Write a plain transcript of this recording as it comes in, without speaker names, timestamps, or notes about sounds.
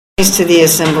To the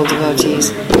assembled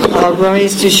devotees. All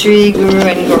glories to Sri Guru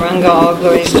and Gauranga, all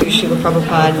glories to Srila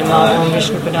Prabhupada, Namo Om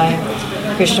Vishnu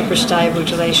Padaya, Krishna Prasthaya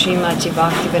Bhutale, Srimati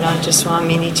Bhaktivedanta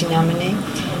Swami Niti Namane,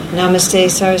 Namaste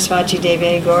Sarasvati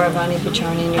Deve, Gauravani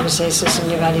Pacharni, Nivasesa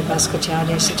Sunyavadi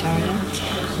Paskatyade Satarana,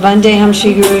 Vandeham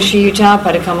Shri Guru Shri Yuta,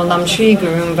 Padakamalam Shri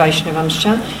Gurum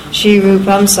Vaishnavamscha, Shri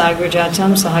Rupam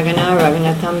Sagrajatam Sahagana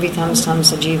Raghunatham Vitam Sam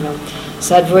Sajivam,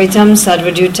 Sadvaitam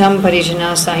Sadvadutam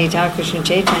Parijana Sahita Krishna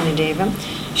Chaitanya Devam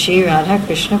Shri Radha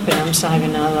Krishna Padam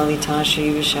Sahagana Lalita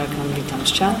Shri Vishakam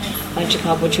Vitamscha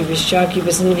Panchakapochu Vishchaki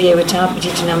Vasindhyavata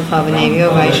Patitanam Pavanevyo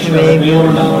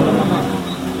Vaishnavevyo Namo Namaha.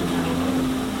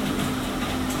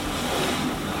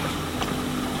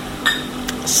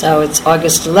 So it's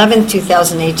August 11th,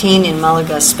 2018 in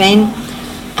Malaga, Spain,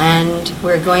 and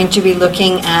we're going to be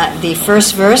looking at the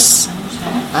first verse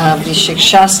of the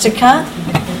Shikshashtaka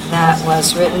that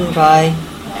was written by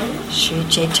Sri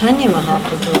Chaitanya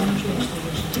Mahaprabhu.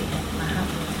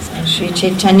 So Sri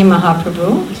Chaitanya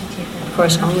Mahaprabhu, of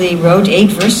course, only wrote 8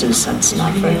 verses. That's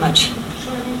not very much.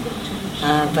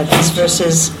 But these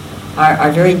verses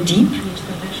are very deep,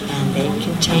 and they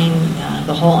contain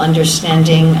the whole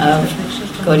understanding of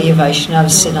Gaudiya Vaishnava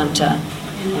Siddhanta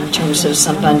in terms of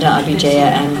Sambandha,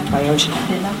 Abhijaya, and Prayojana.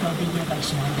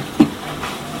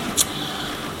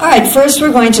 All right, first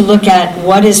we're going to look at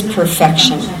what is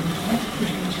perfection.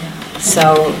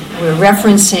 So we're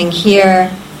referencing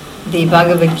here the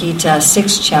Bhagavad Gita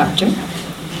 6th chapter,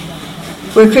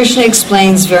 where Krishna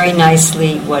explains very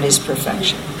nicely what is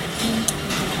perfection.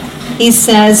 He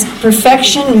says,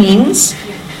 perfection means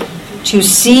to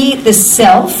see the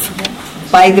self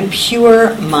by the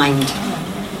pure mind.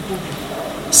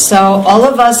 So all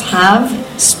of us have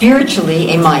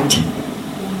spiritually a mind.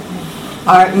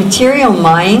 Our material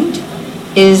mind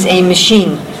is a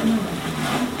machine,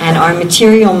 and our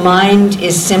material mind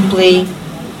is simply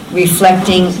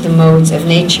reflecting the modes of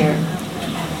nature.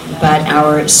 But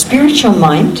our spiritual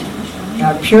mind,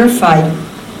 our purified,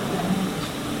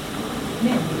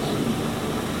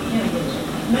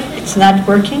 it's not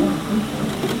working?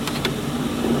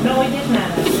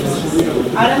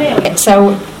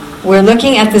 So we're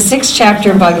looking at the 6th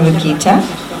chapter of Bhagavad Gita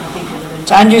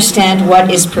to understand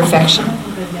what is perfection.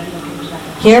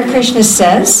 Here Krishna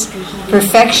says,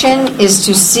 perfection is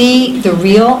to see the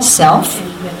real self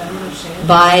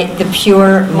by the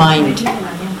pure mind.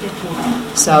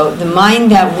 So the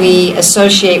mind that we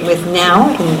associate with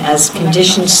now as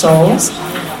conditioned souls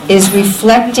is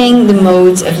reflecting the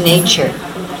modes of nature.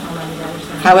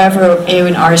 However,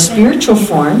 in our spiritual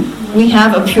form, we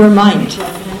have a pure mind.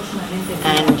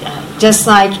 And just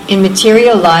like in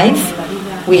material life,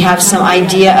 we have some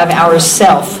idea of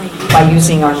ourself by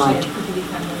using our mind.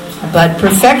 But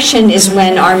perfection is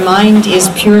when our mind is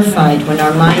purified, when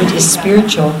our mind is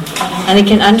spiritual, and it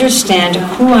can understand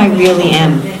who I really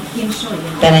am.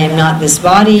 That I am not this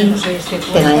body,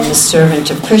 that I am a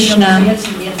servant of Krishna.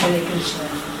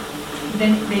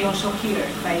 Then they also hear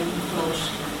by flows.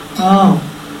 Oh.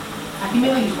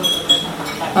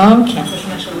 Okay.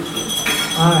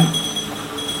 All right.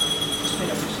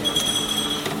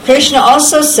 Krishna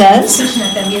also says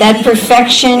that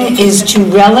perfection is to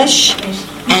relish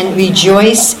and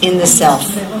rejoice in the self.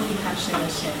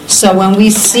 So when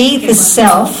we see the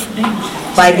self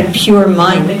by the pure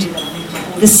mind,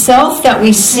 the self that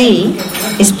we see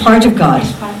is part of God.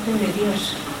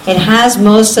 It has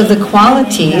most of the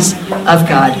qualities of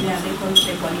God.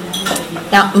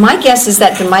 Now, my guess is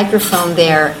that the microphone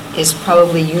there is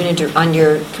probably on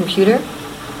your computer.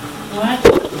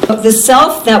 The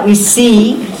self that we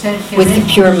see with the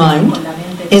pure mind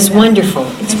is wonderful.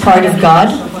 It's part of God.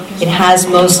 It has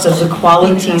most of the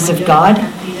qualities of God.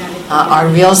 Our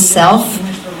real self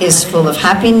is full of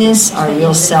happiness. Our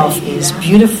real self is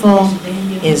beautiful,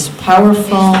 is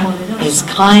powerful, is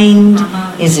kind,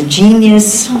 is a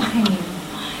genius.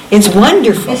 It's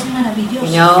wonderful.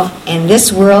 You know, in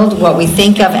this world, what we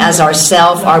think of as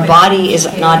ourself, our body is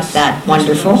not that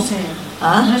wonderful.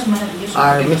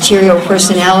 Our material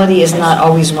personality is not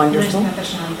always wonderful.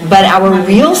 But our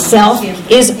real self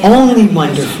is only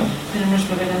wonderful.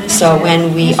 So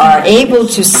when we are able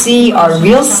to see our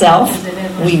real self,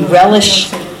 we relish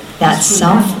that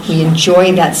self, we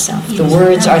enjoy that self. The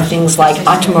words are things like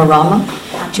Atmarama,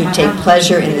 to take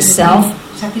pleasure in the self,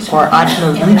 or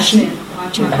Atmaruchi,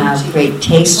 to have great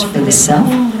taste for the self,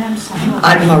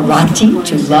 Atmarati,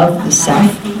 to love the self.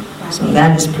 So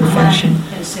that is perfection.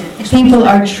 People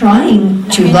are trying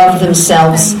to love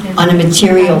themselves on a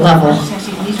material level.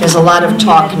 There's a lot of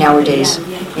talk nowadays.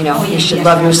 You know, you should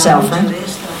love yourself, right?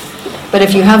 But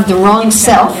if you have the wrong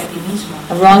self,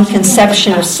 a wrong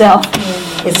conception of self,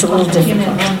 it's a little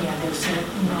difficult.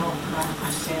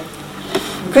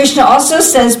 Krishna also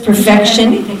says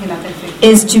perfection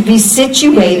is to be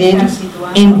situated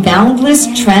in boundless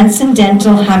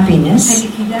transcendental happiness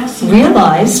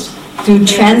realized through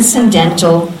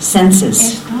transcendental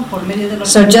senses.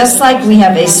 So just like we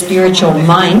have a spiritual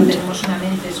mind,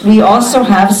 we also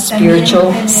have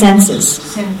spiritual senses.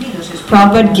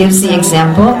 Prabhupada gives the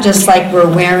example, just like we're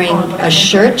wearing a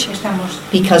shirt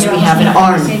because we have an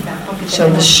arm. So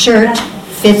the shirt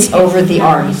fits over the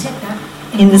arm.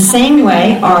 In the same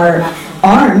way, our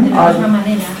arm, our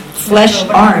flesh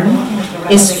arm,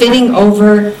 is fitting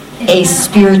over a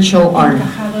spiritual arm.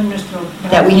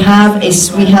 That we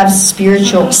have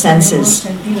spiritual senses.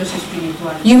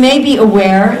 You may be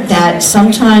aware that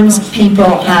sometimes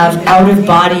people have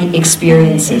out-of-body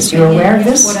experiences. You're aware of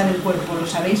this?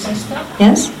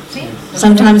 Yes?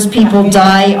 Sometimes people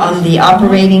die on the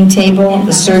operating table,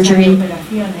 the surgery,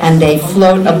 and they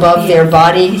float above their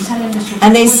body.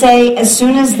 And they say as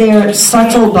soon as their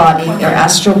subtle body, their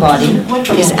astral body,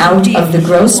 is out of the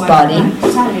gross body,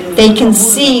 they can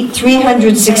see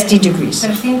 360 degrees.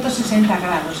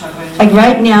 Like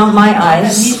right now, my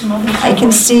eyes, I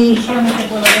can see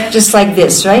just like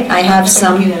this, right? I have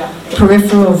some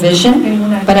peripheral vision,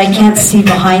 but I can't see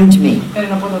behind me.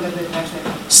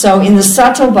 So in the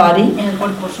subtle body,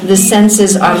 the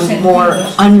senses are more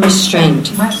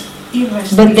unrestrained.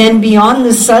 But then beyond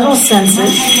the subtle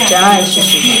senses,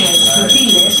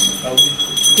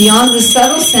 beyond the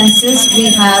subtle senses, we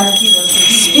have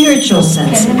spiritual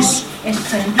senses.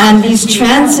 And these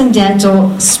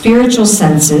transcendental spiritual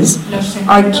senses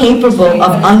are capable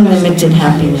of unlimited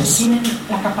happiness.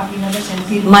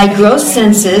 My gross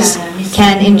senses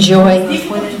can enjoy.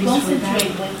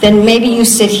 Then maybe you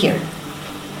sit here.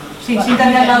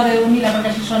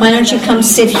 Why don't you come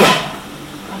sit here?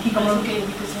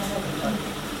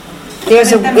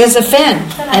 There's a fan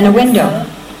and a window.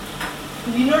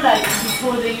 You know, like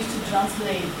before they used to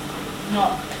translate,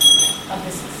 not at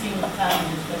the same time,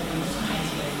 but they used to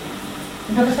translate.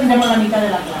 Entonces tendremos la mitad de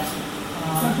la clase.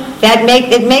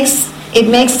 It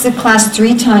makes the class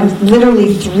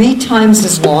literally three times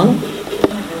as long.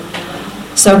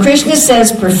 So Krishna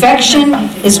says perfection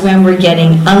is when we're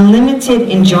getting unlimited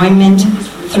enjoyment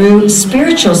through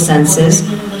spiritual senses,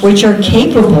 which are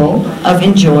capable of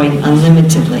enjoying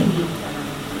unlimitedly.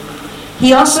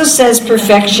 He also says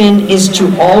perfection is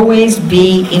to always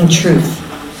be in truth,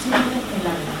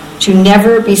 to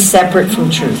never be separate from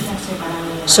truth.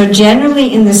 So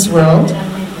generally in this world,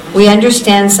 we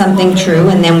understand something true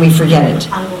and then we forget it.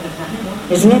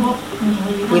 Isn't it?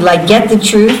 We get the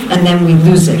truth and then we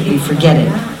lose it, we forget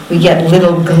it. We get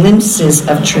little glimpses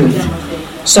of truth.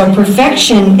 So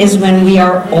perfection is when we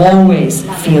are always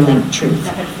feeling truth.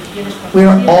 We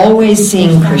are always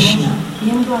seeing Krishna.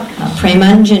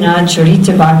 Premanjana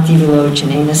charita bhakti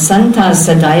vilochanena santa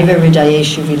sadaiva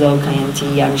hridayeshu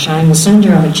vilokayanti yamshayam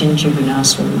sundaram achincha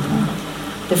gunaswarupam.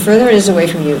 The further it is away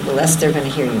from you, the less they're going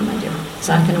to hear you, my dear. It's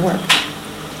not going to work.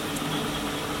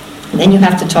 And then you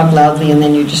have to talk loudly and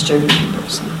then you're disturbing people.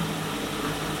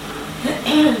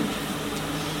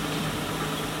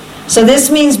 So this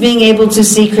means being able to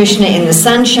see Krishna in the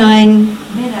sunshine,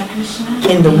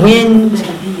 in the wind,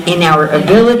 in our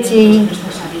ability,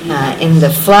 in the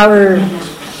flower,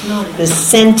 the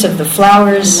scent of the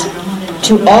flowers,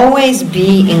 to always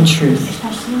be in truth.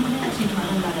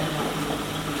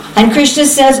 And Krishna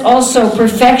says also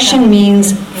perfection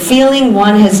means feeling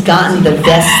one has gotten the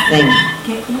best thing.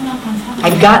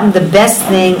 I've gotten the best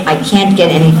thing, I can't get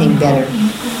anything better.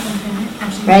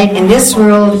 Right? In this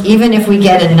world, even if we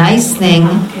get a nice thing,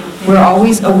 we're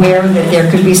always aware that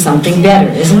there could be something better,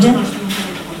 isn't it?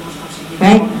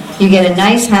 Right? You get a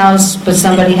nice house, but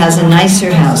somebody has a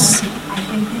nicer house.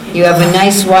 You have a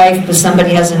nice wife, but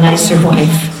somebody has a nicer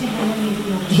wife.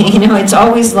 It's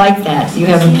always like that. You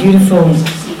have a beautiful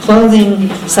clothing,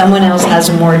 someone else has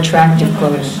more attractive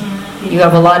clothing. You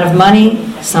have a lot of money,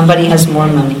 somebody has more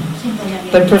money.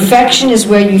 But perfection is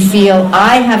where you feel,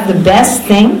 I have the best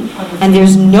thing, and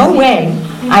there's no way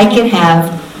I can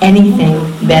have anything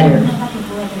better.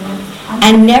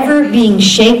 And never being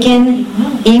shaken,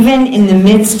 even in the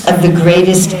midst of the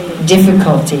greatest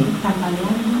difficulty.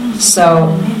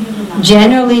 So,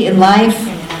 generally in life,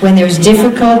 when there's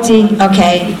difficulty,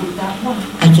 okay,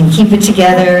 I can keep it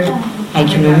together, I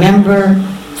can remember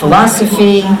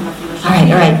philosophy,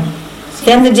 all right.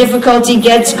 Then the difficulty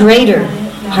gets greater.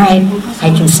 All right,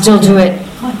 I can still do it.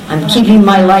 I'm keeping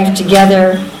my life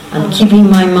together. I'm keeping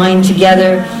my mind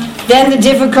together. Then the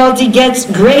difficulty gets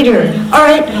greater. All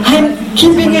right, I'm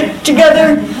keeping it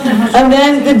together. And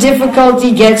then the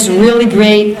difficulty gets really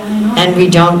great, and we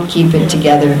don't keep it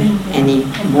together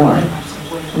anymore.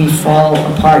 We fall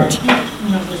apart.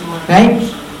 Right?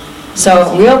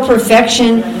 So real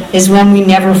perfection is when we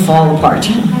never fall apart.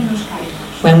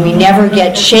 When we never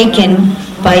get shaken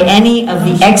by any of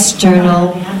the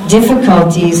external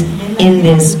difficulties in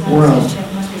this world.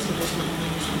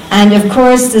 And of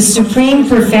course, the supreme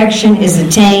perfection is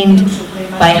attained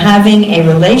by having a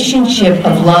relationship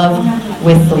of love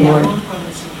with the Lord.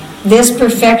 This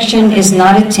perfection is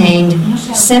not attained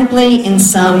simply in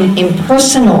some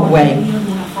impersonal way,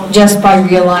 just by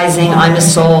realizing I'm a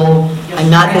soul, I'm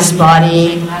not this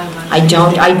body, I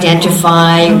don't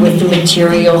identify with the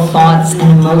material thoughts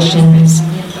and emotions,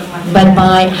 but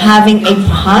by having a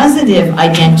positive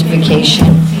identification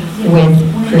with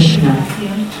Krishna.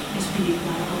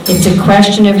 It's a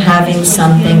question of having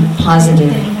something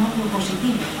positive.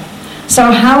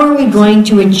 So how are we going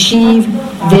to achieve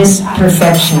this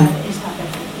perfection?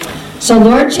 So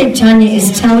Lord Chaitanya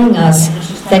is telling us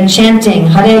that chanting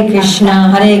Hare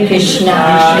Krishna,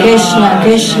 Krishna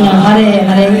Krishna, Hare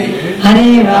Hare,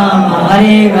 Hare Rama,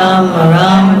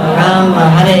 Rama Rama,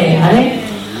 Hare Hare,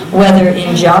 whether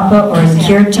in japa or in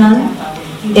kirtan,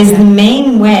 is the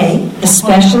main way,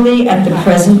 especially at the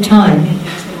present time,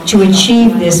 to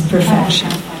achieve this perfection.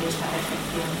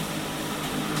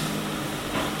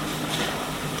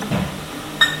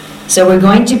 So we're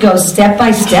going to go step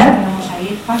by step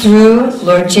through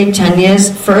Lord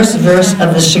Chaitanya's first verse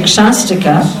of the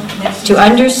Shikshashtaka to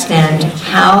understand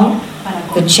how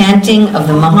the chanting of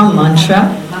the Maha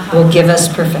Mantra will give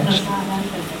us perfection.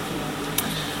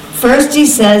 First he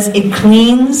says it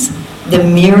cleans the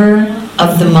mirror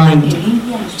of the mind.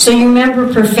 So you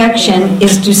remember perfection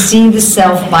is to see the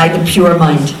self by the pure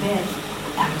mind.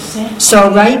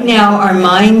 So right now our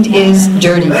mind is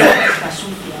dirty.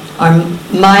 Our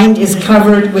mind is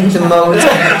covered with the modes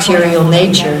of material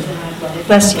nature.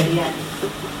 Bless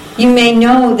you. You may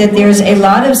know that there's a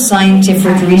lot of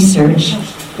scientific research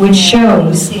which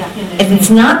shows if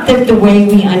it's not that the way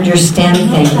we understand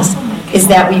things is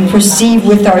that we perceive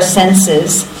with our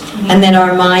senses and then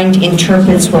our mind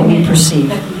interprets what we perceive.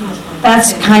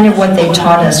 That's kind of what they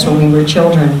taught us when we were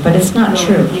children, but it's not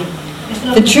true.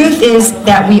 The truth is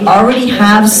that we already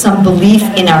have some belief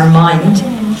in our mind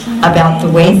about the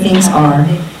way things are,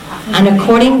 and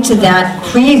according to that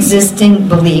pre-existing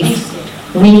belief,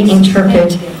 we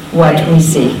interpret what we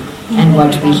see and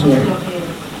what we hear.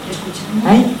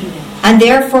 Right? And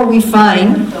therefore we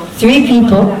find 3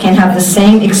 people can have the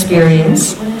same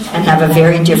experience and have a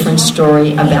very different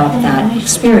story about that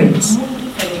experience.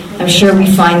 I'm sure we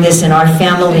find this in our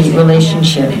family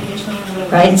relationship.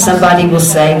 Right? Somebody will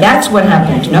say, that's what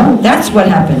happened. No, that's what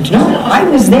happened. No, I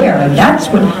was there, and that's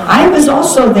what... I was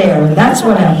also there, and that's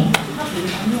what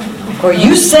happened. Or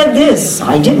you said this.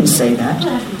 I didn't say that.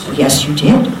 Yes, you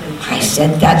did. I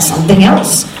said that's something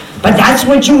else. But that's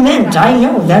what you meant. I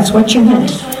know, that's what you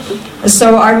meant.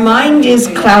 So our mind is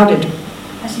clouded.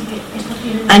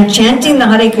 And chanting the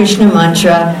Hare Krishna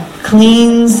mantra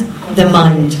cleans the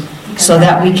mind so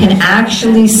that we can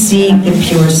actually see the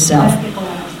pure self.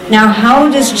 Now, how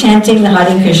does chanting the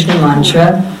Hare Krishna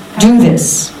mantra do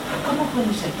this?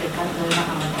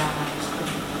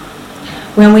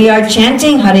 When we are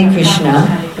chanting Hare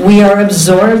Krishna, we are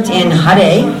absorbed in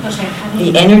Hare,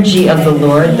 the energy of the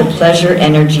Lord, the pleasure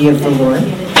energy of the Lord,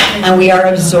 and we are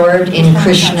absorbed in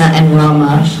Krishna and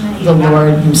Rama, the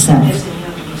Lord himself.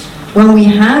 When we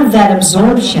have that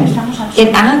absorption,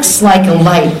 it acts like a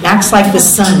light, acts like the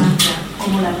sun,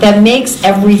 that makes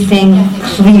everything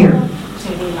clear.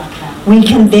 We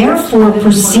can therefore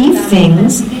perceive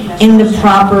things in the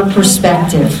proper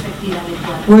perspective.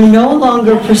 We're no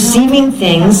longer perceiving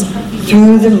things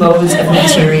through the modes of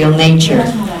material nature.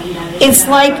 It's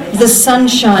like the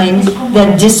sunshine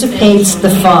that dissipates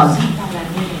the fog.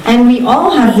 And we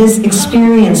all have this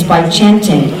experience by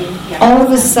chanting. All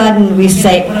of a sudden we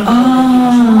say,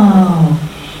 oh,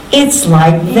 it's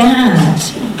like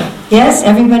that. Yes,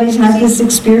 everybody's had this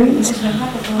experience?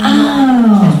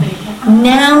 Oh,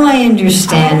 now I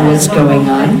understand what's going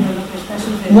on.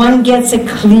 One gets a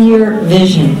clear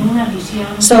vision.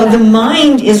 So the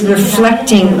mind is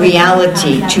reflecting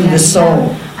reality to the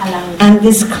soul. And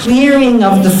this clearing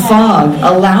of the fog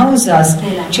allows us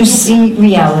to see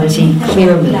reality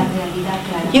clearly.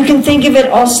 You can think of it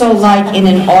also like in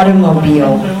an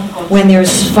automobile, when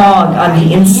there's fog on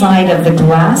the inside of the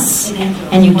glass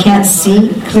and you can't see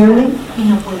clearly,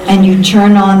 and you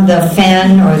turn on the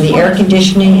fan or the air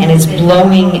conditioning and it's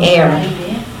blowing air,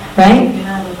 right,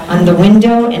 on the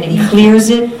window, and it clears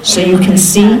it so you can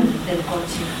see.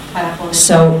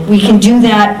 So we can do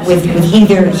that with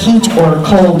either heat or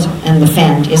cold and the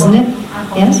fan, isn't it?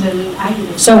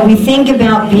 Yes? So we think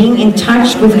about being in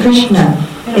touch with Krishna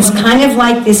It's kind of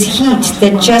like this heat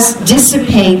that just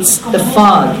dissipates the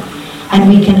fog, and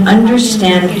we can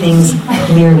understand things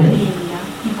clearly.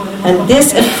 And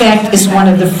this effect is one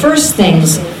of the first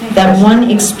things that one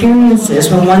experiences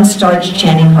when one starts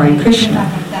chanting Hare Krishna.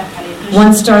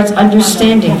 One starts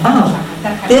understanding,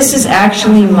 this is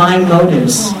actually my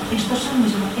motives.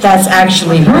 That's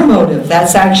actually her motive.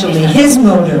 That's actually his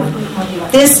motive.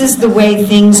 This is the way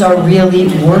things are really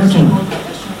working.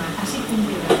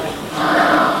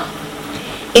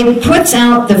 It puts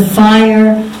out the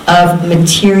fire of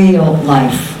material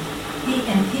life.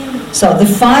 So the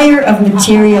fire of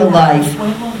material life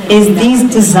is these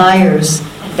desires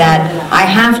that I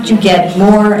have to get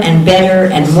more and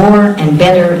better and more and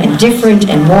better and different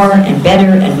and more and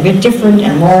better and different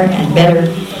and more and better,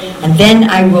 and then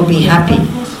I will be happy.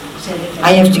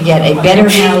 I have to get a better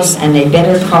house and a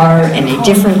better car and a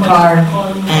different car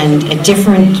and a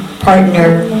different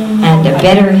partner and a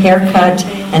better haircut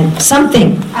and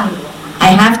something. I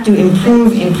have to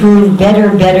improve,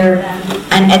 better,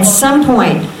 and at some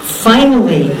point,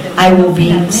 finally, I will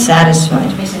be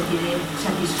satisfied.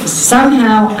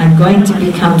 Somehow, I'm going to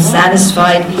become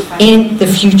satisfied in the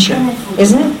future,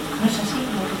 isn't it?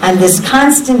 And this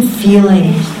constant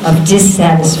feeling of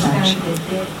dissatisfaction.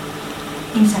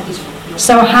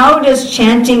 So how does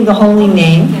chanting the holy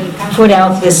name put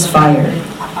out this fire?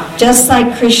 Just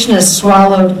like Krishna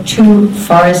swallowed 2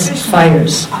 forest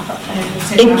fires.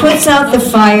 It puts out the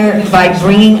fire by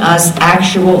bringing us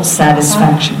actual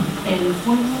satisfaction.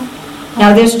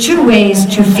 Now there's 2 ways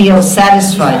to feel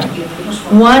satisfied.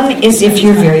 One is if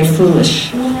you're very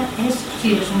foolish.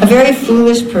 A very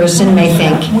foolish person may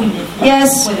think,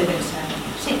 yes,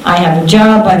 I have a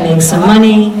job, I make some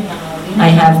money, I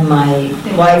have my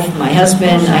wife, my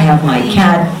husband, I have my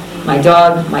cat, my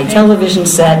dog, my television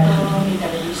set,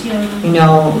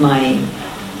 my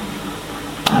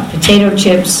potato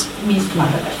chips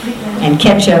and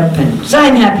ketchup, and so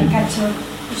I'm happy.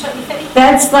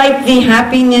 That's like the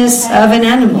happiness of an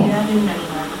animal.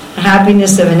 The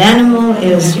happiness of an animal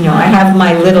is, I have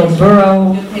my little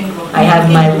burrow, I have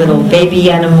my little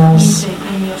baby animals,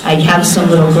 I have some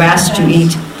little grass to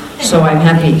eat, so I'm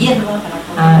happy.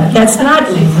 That's not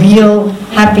real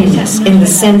happiness in the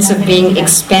sense of being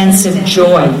expansive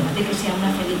joy.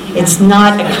 It's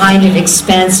not a kind of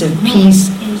expansive peace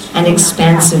and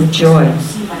expansive joy.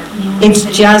 It's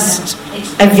just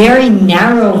a very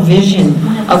narrow vision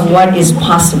of what is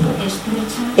possible.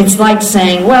 It's like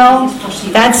saying, well,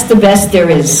 that's the best there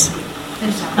is.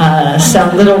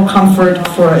 Some little comfort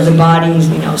for the body,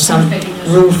 some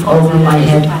roof over my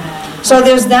head. So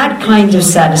there's that kind of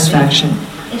satisfaction.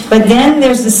 But then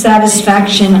there's the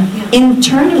satisfaction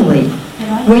internally,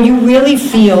 where you really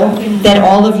feel that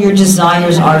all of your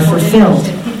desires are fulfilled.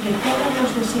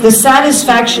 The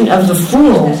satisfaction of the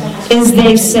fool is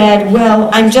they've said, well,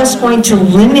 I'm just going to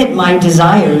limit my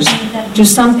desires to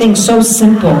something so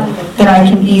simple that I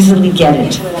can easily get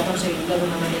it.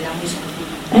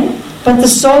 Right? But the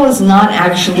soul is not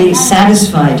actually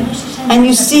satisfied. And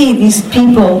you see these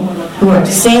people who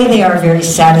say they are very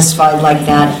satisfied like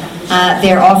that,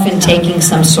 they're often taking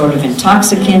some sort of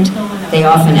intoxicant. They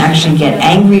often actually get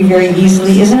angry very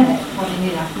easily, isn't it?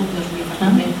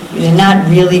 They're not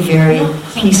really very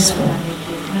peaceful.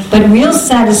 But real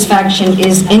satisfaction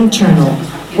is internal,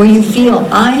 where you feel,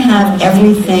 I have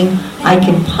everything I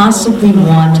could possibly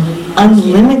want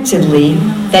unlimitedly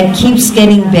that keeps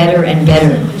getting better and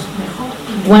better.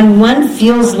 When one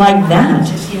feels like that,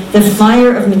 the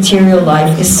fire of material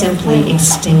life is simply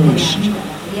extinguished.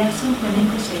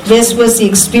 This was the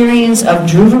experience of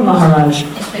Dhruva Maharaj,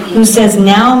 who says,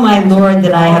 now, my Lord,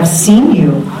 that I have seen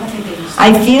you,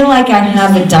 I feel like I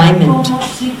have a diamond.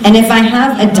 And if I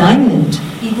have a diamond,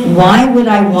 why would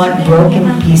I want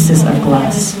broken pieces of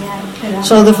glass?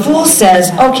 So the fool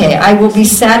says, okay, I will be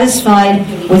satisfied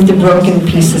with the broken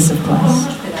pieces of glass.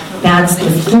 That's the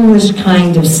foolish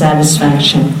kind of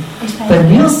satisfaction. But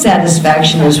real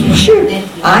satisfaction is, sure,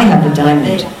 I have a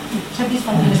diamond.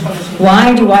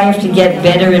 Why do I have to get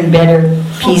better and better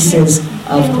pieces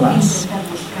of glass?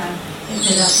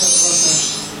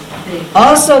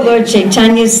 Also, Lord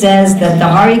Chaitanya says that the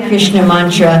Hare Krishna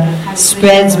mantra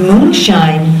spreads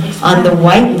moonshine on the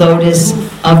white lotus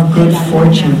of good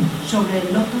fortune.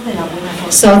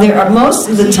 So there are, most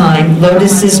of the time,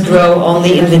 lotuses grow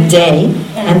only in the day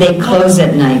and they close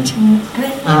at night.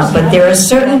 But there are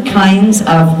certain kinds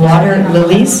of water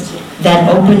lilies that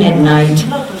open at night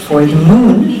for the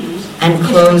moon and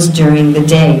close during the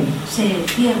day.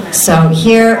 So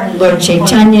here Lord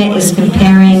Chaitanya is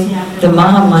comparing the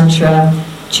Maha Mantra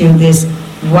to this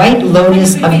white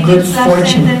lotus of good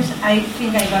fortune. I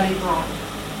think I got it wrong.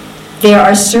 There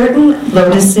are certain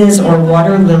lotuses or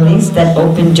water lilies that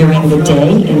open during the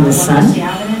day in the sun,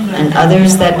 and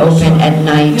others that open at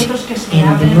night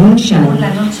in the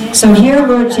moonshine. So here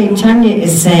Lord Chaitanya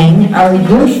is saying our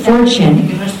good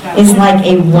fortune is like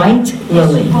a white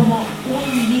lily.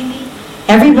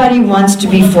 Everybody wants to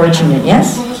be fortunate,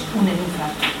 yes?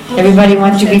 Everybody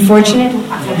wants to be fortunate?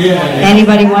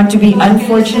 Anybody want to be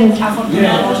unfortunate?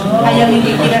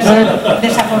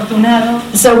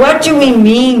 So what do we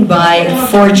mean by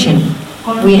fortune?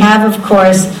 We have, of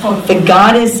course, the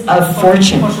goddess of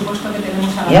fortune.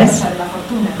 Yes?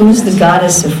 Who's the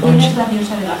goddess of fortune?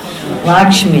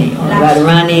 Lakshmi, or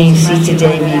Radharani, Sita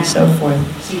Devi, so forth.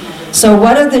 So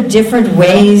what are the different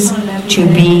ways to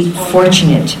be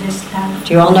fortunate?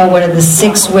 Do you all know what are the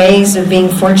 6 ways of being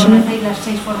fortunate? Anybody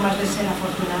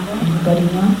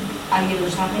know?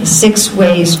 The 6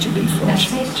 ways to be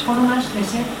fortunate.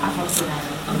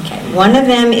 Okay. One of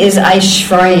them is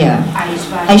Aishvarya.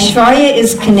 Aishvarya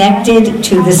is connected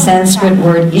to the Sanskrit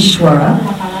word Ishvara,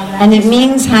 and it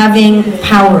means having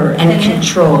power and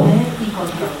control.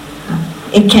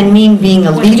 It can mean being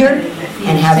a leader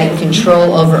and having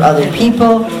control over other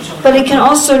people, but it can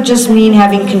also just mean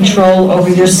having control over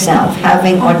yourself,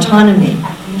 having autonomy.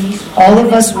 All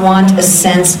of us want a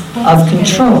sense of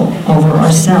control over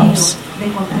ourselves.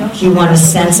 We want a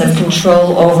sense of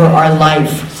control over our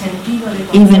life.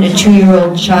 Even a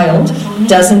 2-year-old child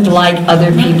doesn't like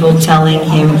other people telling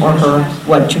him or her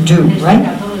what to do, right?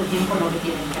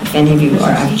 If any of you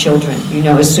have children, you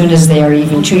know as soon as they are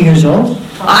even 2 years old,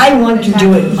 I want to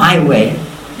do it my way.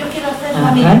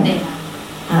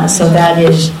 So that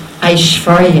is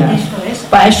Aishvarya.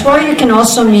 But Aishvarya can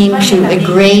also mean to a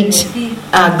great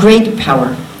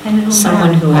power,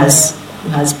 someone who has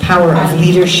power of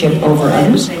leadership over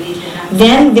others.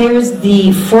 Then there's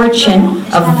the fortune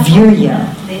of Virya.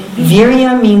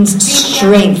 Virya means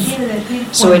strength.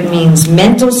 So it means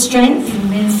mental strength,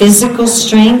 physical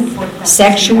strength,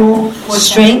 sexual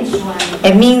strength.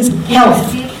 It means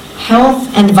health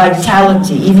and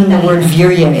vitality. Even the word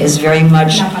Virya is very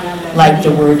much like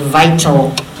the word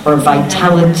vital or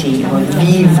vitality or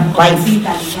vive,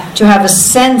 life. To have a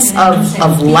sense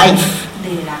of life.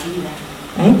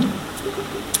 Right?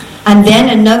 And then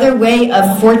another way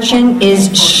of fortune is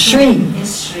Shri.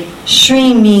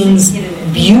 Shri means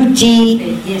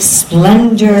beauty,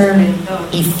 splendor,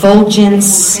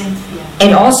 effulgence.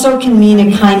 It also can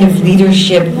mean a kind of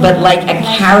leadership, but like a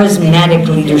charismatic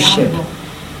leadership.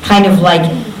 Kind of like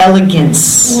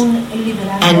elegance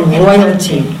and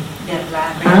royalty.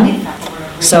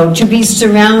 So to be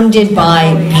surrounded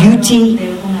by beauty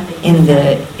in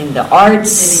the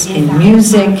arts, in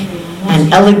music,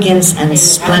 and elegance and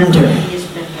splendor.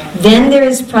 Then there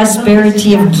is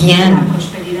prosperity of Gyan.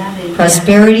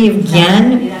 Prosperity of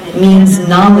Gyan means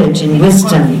knowledge and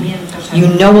wisdom. You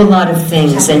know a lot of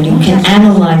things and you can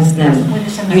analyze them.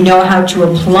 You know how to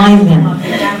apply them.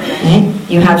 Right?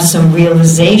 You have some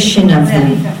realization of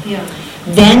them.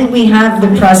 Then we have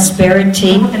the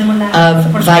prosperity of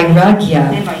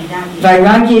Vairagya.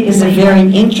 Vairagya is a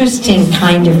very interesting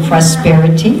kind of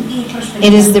prosperity.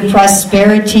 It is the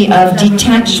prosperity of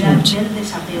detachment.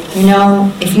 You know,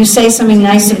 if you say something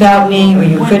nice about me or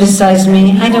you criticize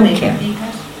me, I don't care.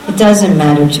 It doesn't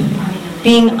matter to me.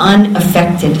 Being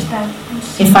unaffected.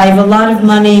 If I have a lot of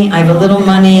money, I have a little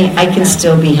money, I can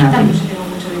still be happy.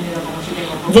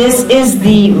 This is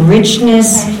the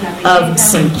richness of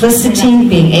simplicity,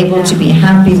 being able to be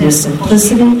happy with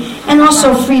simplicity, and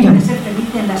also freedom.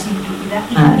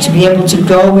 To be able to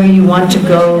go where you want to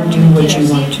go, do what you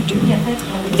want to do.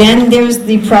 Then there's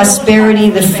the prosperity,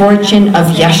 the fortune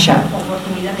of Yasha.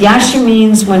 Yasha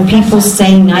means when people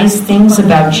say nice things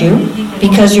about you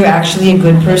because you're actually a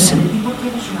good person.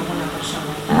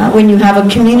 When you have a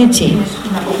community,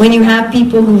 when you have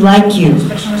people who like you,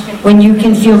 when you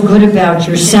can feel good about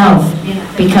yourself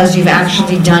because you've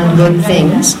actually done good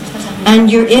things,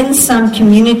 and you're in some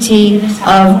community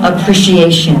of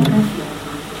appreciation.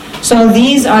 So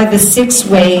these are the 6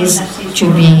 ways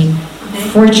to be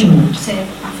fortunate.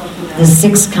 The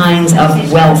 6 kinds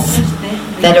of wealth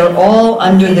that are all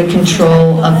under the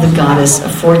control of the goddess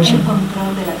of fortune.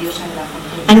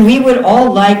 And we would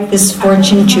all like this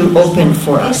fortune to open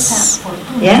for us.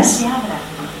 Yes?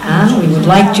 We would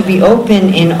like to be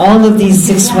open in all of these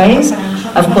 6 ways.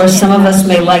 Of course, some of us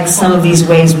may like some of these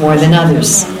ways more than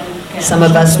others. Some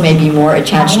of us may be more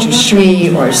attached to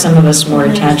Shri, or some of us more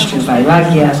attached to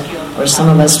Vairagya, or some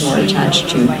of us more attached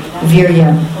to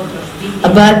Virya.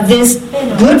 But this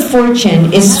good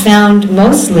fortune is found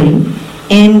mostly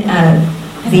in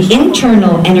the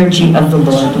internal energy of the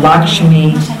Lord,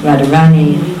 Lakshmi,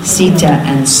 Radharani, Sita,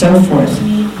 and so forth.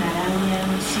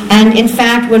 And in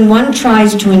fact, when one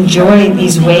tries to enjoy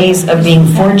these ways of being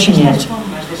fortunate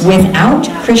without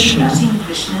Krishna,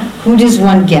 who does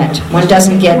one get? One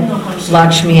doesn't get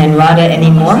Lakshmi and Radha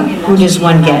anymore. Who does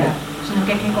one get?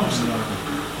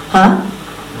 Huh?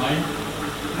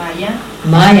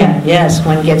 Maya, yes,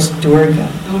 one gets Durga.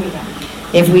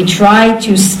 If we try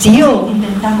to steal,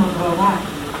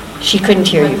 she couldn't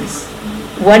hear you.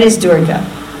 What is Durga?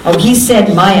 Oh, he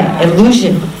said Maya,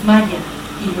 illusion.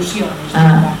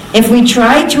 If we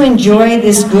try to enjoy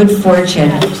this good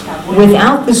fortune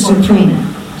without the Supreme,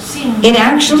 it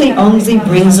actually only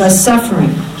brings us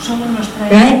suffering.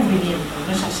 Right?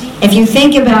 If you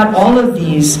think about all of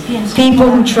these, people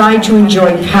who try to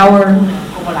enjoy power,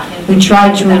 who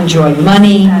try to enjoy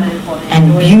money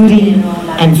and beauty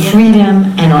and freedom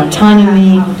and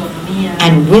autonomy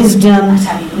and wisdom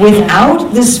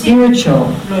without the spiritual,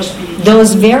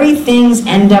 those very things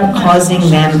end up causing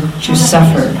them to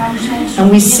suffer.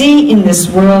 And we see in this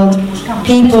world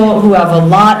people who have a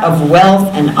lot of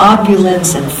wealth and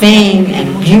opulence and fame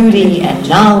and beauty and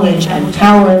knowledge and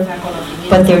power,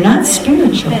 but they're not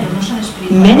spiritual.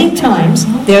 Many times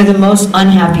they're the most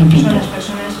unhappy people.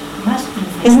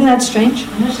 Isn't that strange?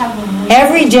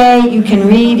 Every day you can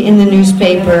read in the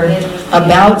newspaper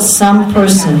about some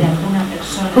person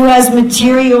who has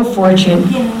material fortune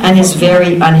and is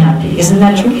very unhappy. Isn't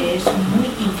that true?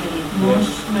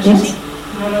 Yes?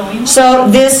 So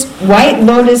this white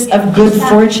lotus of good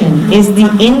fortune is the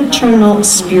internal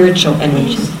spiritual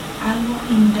energy.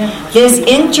 This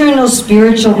internal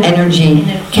spiritual energy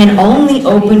can only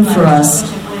open for us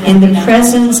in the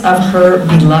presence of her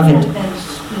beloved.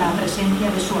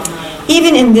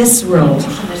 Even in this world,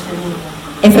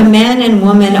 if a man and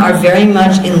woman are very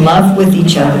much in love with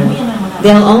each other,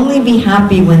 they'll only be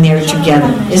happy when they're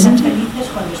together, isn't it?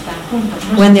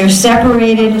 When they're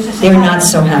separated, they're not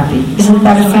so happy. Isn't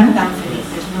that a fact?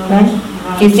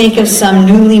 Right? If you think of some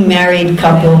newly married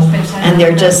couple and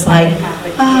they're just like,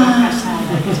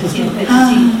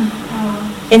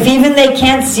 if even they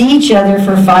can't see each other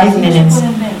for 5 minutes,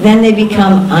 then they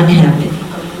become unhappy.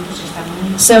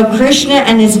 So Krishna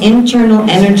and his internal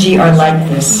energy are like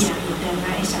this.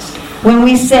 When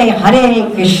we say Hare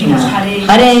Krishna,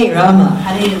 Hare Rama,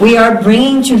 we are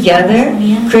bringing together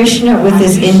Krishna with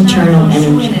his internal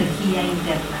energy.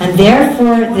 And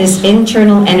therefore this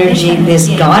internal energy, this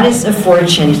goddess of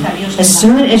fortune, as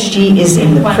soon as she is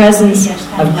in the presence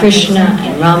of Krishna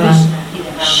and Rama,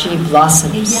 she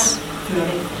blossoms.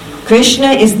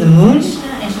 Krishna is the moon.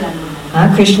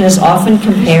 Krishna is often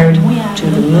compared to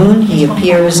the moon. He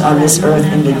appears on this earth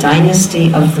in the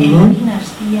dynasty of the moon.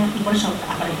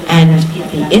 And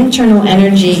the internal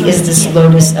energy is this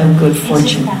lotus of good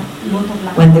fortune.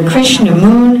 When the Krishna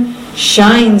moon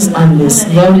shines on this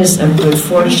lotus of good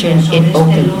fortune, it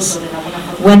opens.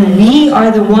 When we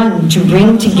are the one to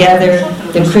bring together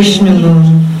the Krishna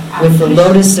moon with the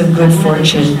lotus of good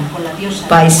fortune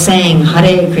by saying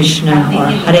Hare Krishna or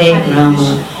Hare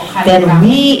Rama, then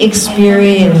we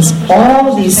experience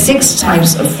all these 6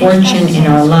 types of fortune in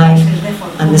our life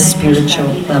on the spiritual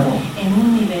level.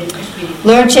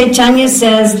 Lord Chaitanya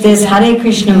says this Hare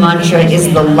Krishna mantra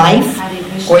is the life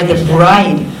or the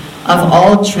bride of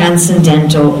all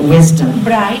transcendental wisdom.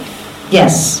 Bride?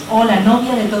 Yes. O la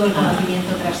novia de todo el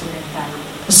conocimiento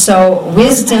trascendental. So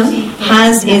wisdom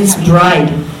has its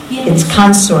bride, its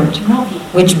consort,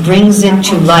 which brings it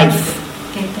to life.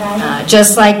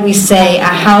 Just like we say, a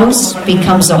house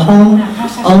becomes a home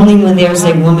only when there's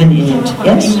a woman in it.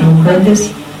 Yes, you've heard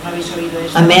this?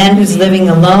 A man who's living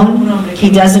alone, he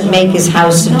doesn't make his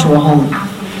house into a home.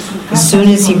 As soon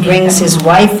as he brings his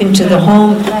wife into the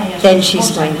home, then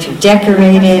she's going to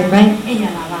decorate it, right?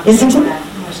 Isn't it?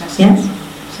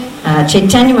 Yes?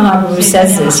 Chaitanya Mahaprabhu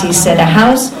says this. He said, a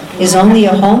house is only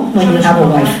a home when you have a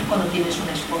wife,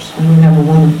 when you have a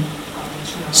woman.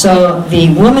 So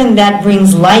the woman that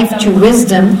brings life to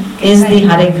wisdom is the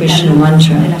Hare Krishna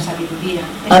mantra.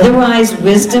 Otherwise,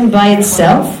 wisdom by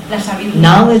itself,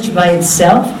 knowledge by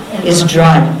itself is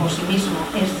dry.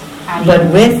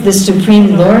 But with the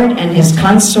Supreme Lord and his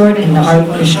consort in the Hare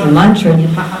Krishna mantra,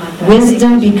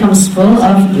 wisdom becomes full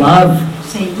of love.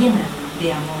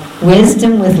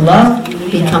 Wisdom with love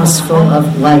becomes full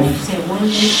of life.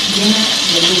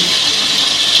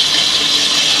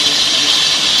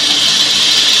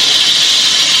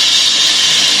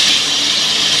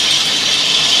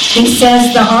 He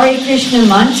says the Hare Krishna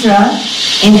mantra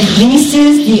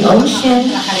increases the ocean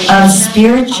of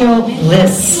spiritual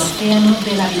bliss.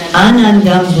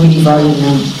 Anandam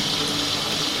Buddhivaranam.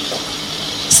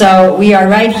 So we are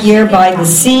right here by the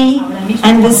sea,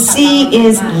 and the sea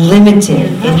is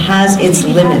limited. It has its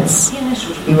limits.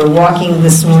 We were walking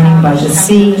this morning by the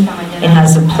sea. It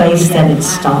has a place that it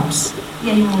stops.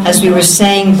 As we were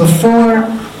saying before,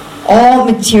 all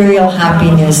material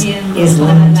happiness is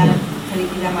limited.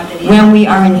 When we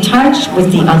are in touch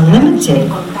with the unlimited,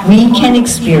 we can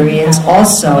experience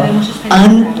also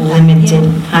unlimited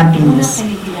happiness.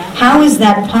 How is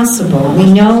that possible?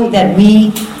 We know that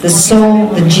we, the soul,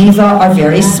 the jiva, are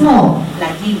very small.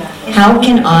 How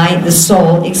can I, the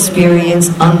soul, experience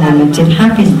unlimited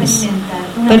happiness?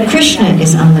 But Krishna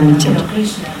is unlimited.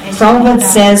 Prabhupada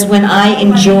says, when I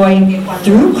enjoy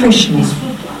through Krishna,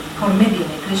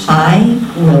 I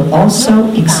will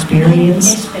also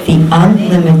experience the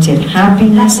unlimited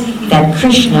happiness that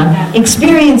Krishna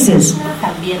experiences.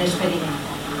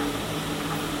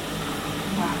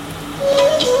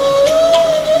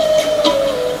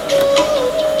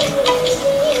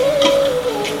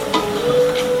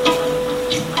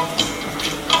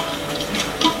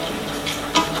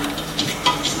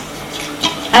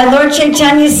 And Lord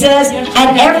Chaitanya says,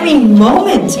 at every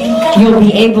moment you'll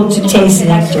be able to taste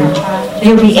nectar.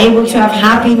 You'll be able to have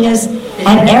happiness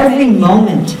at every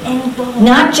moment.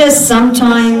 Not just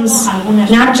sometimes,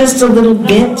 not just a little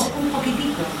bit,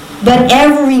 but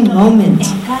every moment.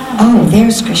 Oh,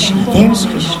 there's Krishna, there's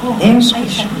Krishna, there's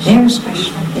Krishna, there's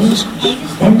Krishna, there's Krishna,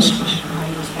 there's Krishna.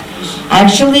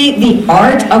 Actually, the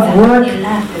art of work,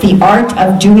 the art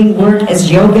of doing work as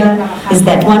yoga is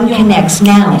that one connects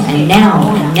now and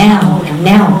now and now and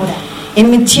now.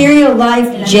 In material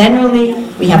life, generally,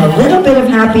 we have a little bit of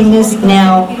happiness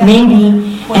now, maybe,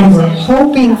 and we're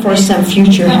hoping for some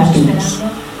future happiness.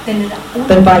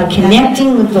 But by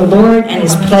connecting with the Lord and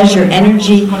His pleasure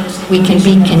energy, we can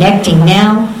be connecting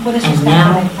now and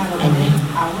now and now.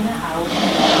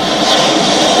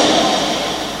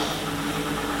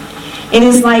 It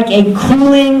is like a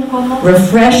cooling,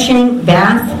 refreshing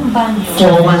bath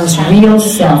for one's real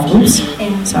self. Oops,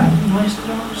 sorry.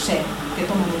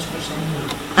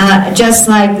 Just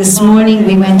like this morning,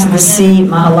 we went to the sea.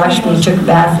 Mahalakshmi took a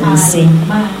bath in the sea,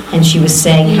 and she was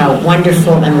saying how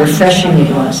wonderful and refreshing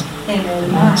it was.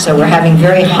 So we're having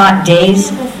very hot days,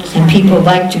 and people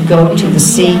like to go to the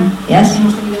sea. Yes,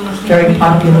 very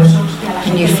popular,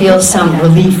 and you feel some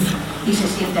relief.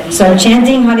 So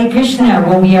chanting Hare Krishna,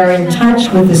 when we are in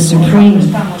touch with the Supreme,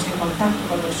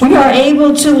 we are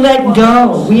able to let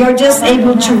go. We are just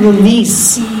able to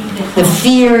release the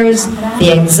fears,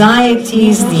 the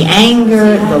anxieties, the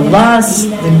anger, the lust,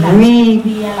 the greed.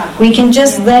 We can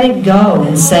just let it go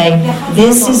and say,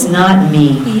 this is not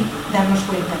me.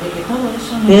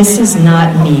 This is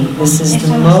not me. This is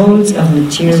the modes of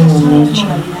material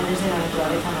nature.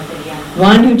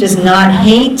 One who does not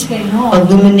hate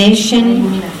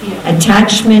illumination,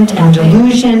 attachment, and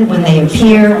delusion when they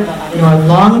appear, nor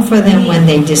long for them when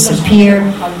they disappear,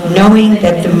 knowing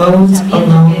that the modes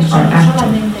alone are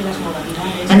active.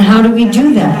 And how do we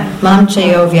do that? Mam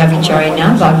chayo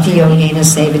vyavicharina bhakti yogena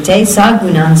sevate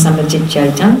sagunan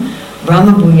samachitchaitam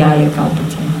brahma bhuyaya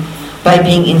kalpate. By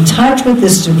being in touch with the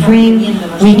Supreme,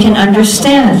 we can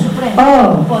understand,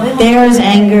 oh, there's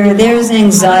anger, there's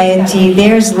anxiety,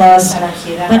 there's lust,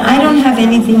 but I don't have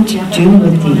anything to do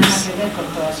with these.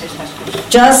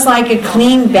 Just like a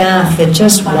clean bath that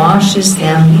just washes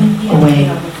them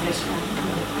away.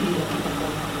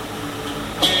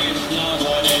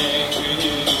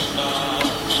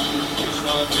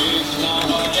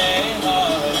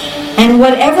 And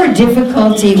whatever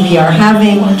difficulty we are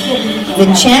having,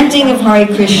 the chanting of Hare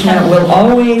Krishna will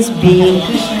always be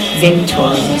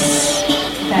victorious.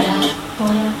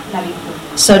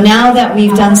 So now that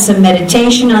we've done some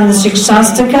meditation on the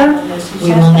Shikshastaka, we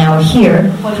will now hear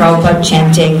Prabhupada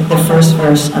chanting the first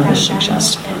verse of the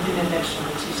Shikshastaka.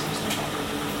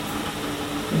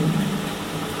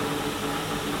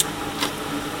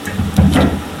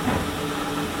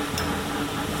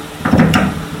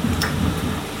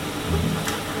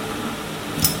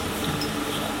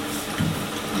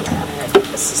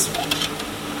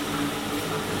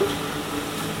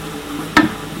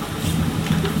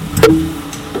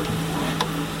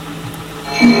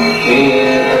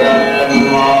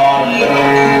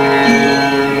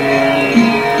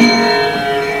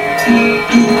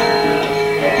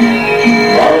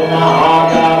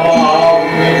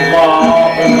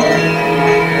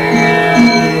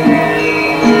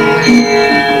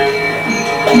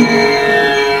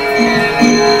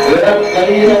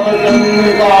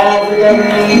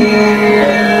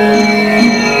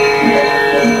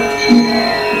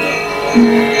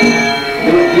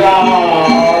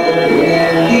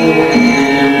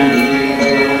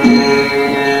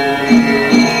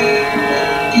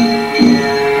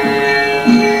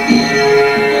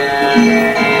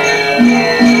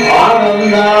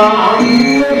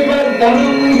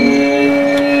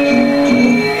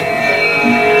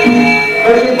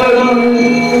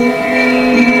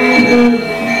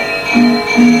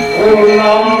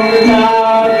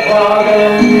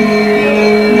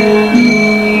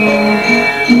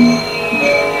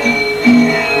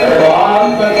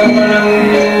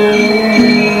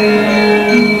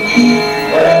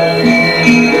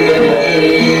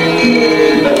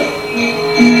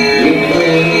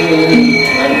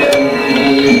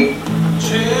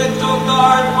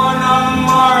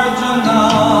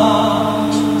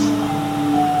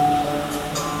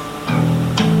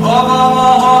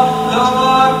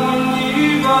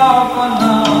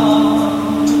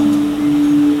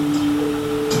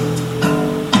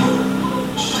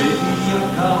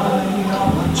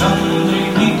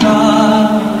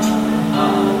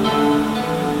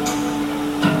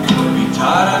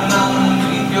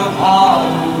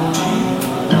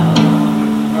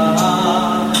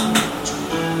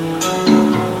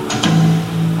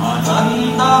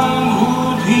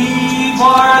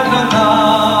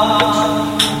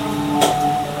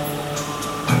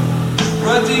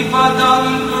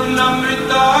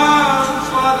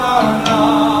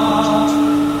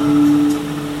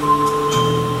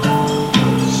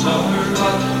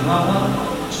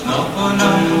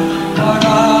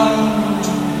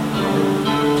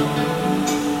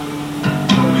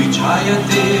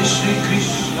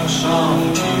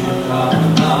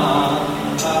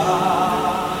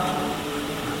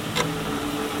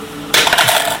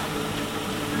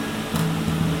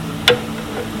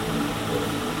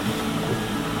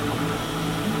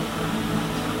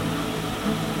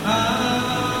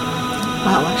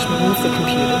 Wow, actually move the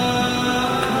computer.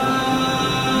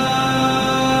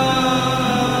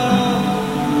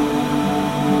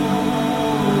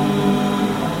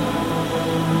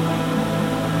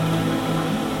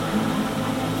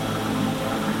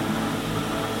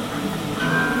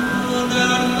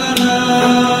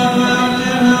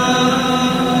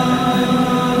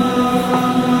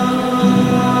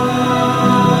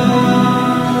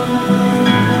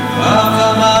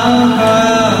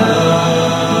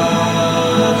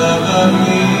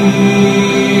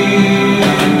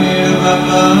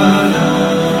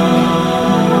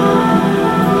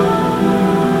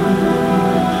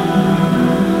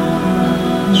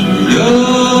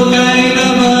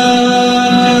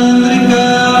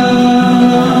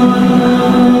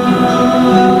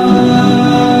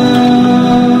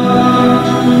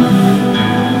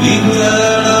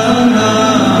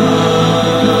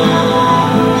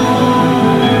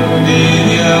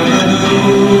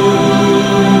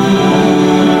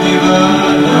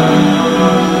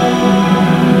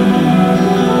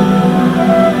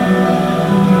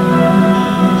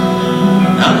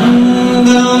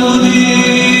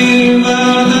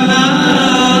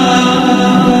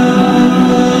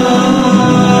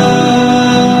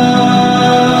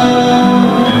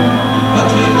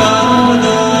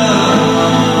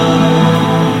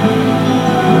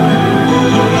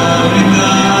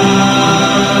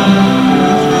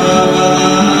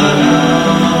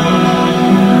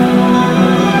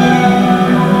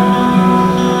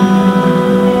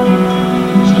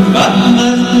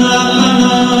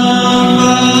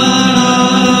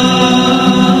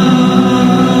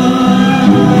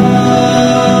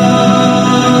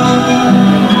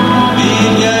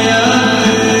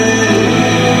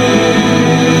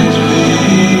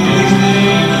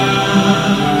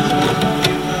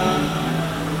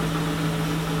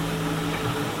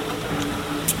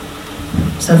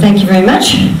 So thank you very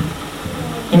much.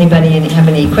 Anybody have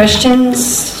any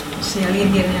questions? Si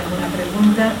alguien tiene alguna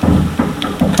pregunta.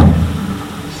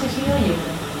 Sí, oye.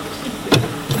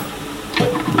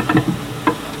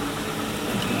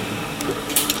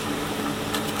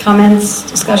 Comments,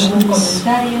 discussions? ¿Algún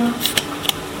comentario?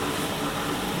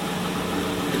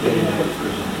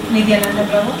 Lidia, ¿no te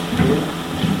probó?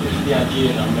 De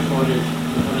ayer, a lo mejor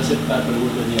aceptar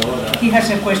preguntas de ahora. He has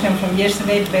a question from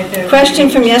yesterday, better. Question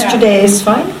from yesterday is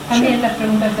fine. También las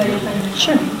preguntas de ayer también.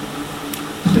 Sure.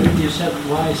 So you said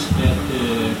twice that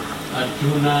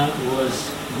Arjuna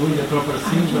was doing the proper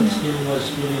thing, but still was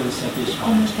feeling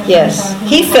unsatisfied. Yes,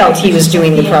 he felt he was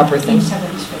doing the proper thing.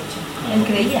 Él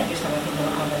creía que estaba haciendo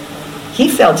lo correcto. He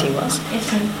felt he was. Él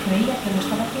creía que lo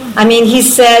estaba haciendo. I mean, he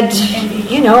said,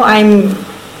 you know, I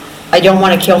don't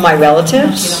want to kill my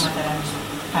relatives.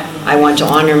 I want to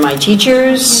honor my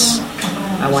teachers.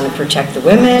 I want to protect the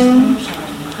women.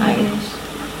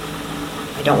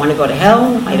 I don't want to go to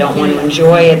hell. I don't want to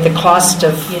enjoy at the cost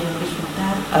of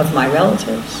my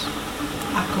relatives.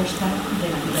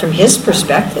 From his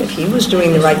perspective, he was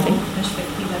doing the right thing.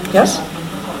 Yes?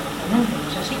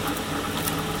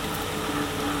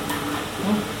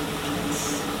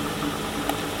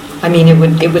 I mean, it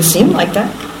would seem like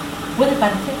that. Puede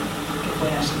parecer que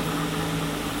fuera así.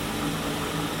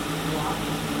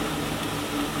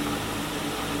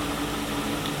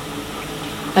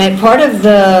 And part of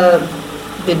the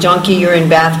donkey urine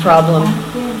bath problem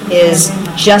is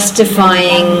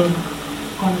justifying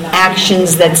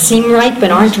actions that seem right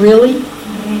but aren't really.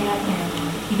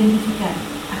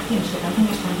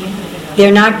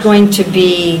 They're not going to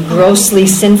be grossly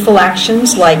sinful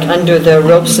actions like under the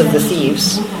ropes of the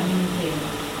thieves.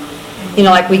 You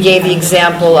know, like we gave the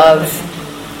example of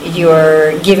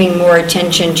you're giving more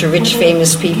attention to rich,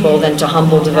 famous people than to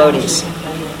humble devotees.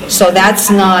 So that's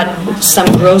not some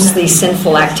grossly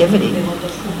sinful activity.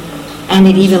 And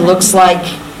it even looks like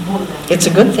it's a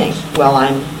good thing. Well,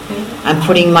 I'm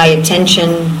putting my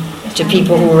attention to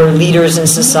people who are leaders in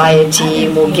society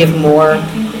and will give more,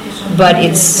 but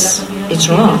it's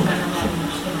wrong.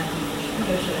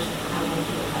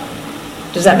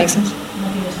 Does that make sense? I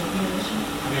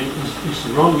mean, it's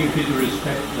wrong if you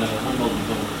respect the humble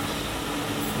devotees.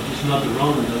 It is not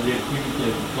wrong that the activity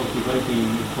of cultivating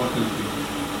important people.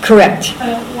 Correct.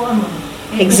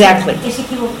 Exactly.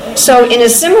 So in a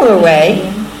similar way,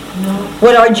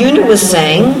 what Arjuna was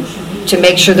saying, to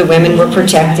make sure the women were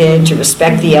protected, to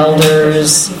respect the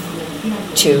elders,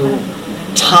 to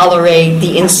tolerate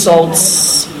the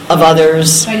insults of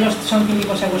others.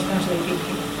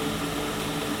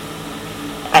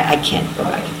 I can't go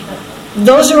back.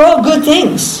 Those are all good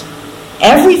things.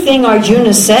 Everything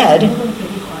Arjuna said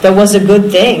that was a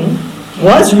good thing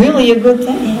was really a good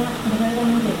thing.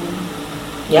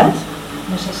 Yes?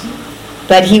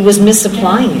 But he was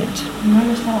misapplying it.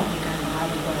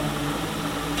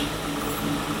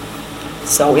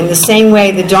 So in the same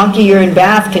way, the donkey urine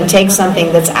bath can take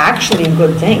something that's actually a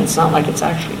good thing, it's not like it's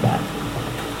actually bad,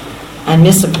 and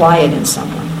misapply it in some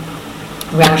way,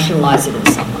 rationalize it in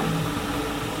some way.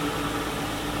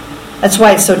 That's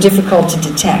why it's so difficult to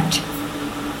detect.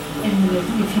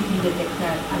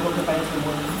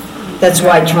 That's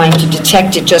why trying to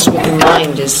detect it just with the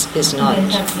mind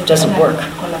doesn't work.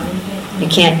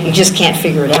 You just can't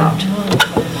figure it out.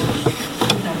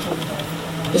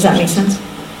 Does that make sense?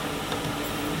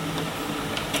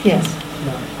 Yes.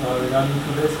 Regarding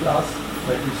today's class,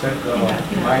 like you said,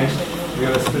 mind, we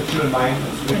have a spiritual mind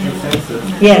and spiritual senses.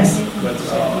 Yes. But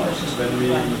when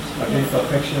we attain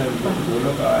perfection and go to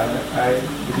Goloka, I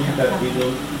believe that we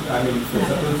don't, the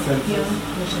subtle senses,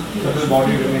 subtle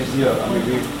body remains here.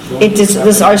 We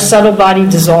don't Our subtle body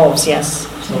dissolves, yes.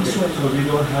 Okay, so we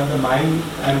don't have the mind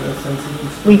and the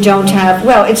senses. We don't have,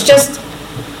 well, it's just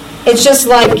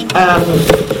like,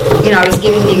 I was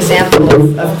giving the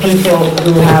example of people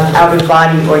who have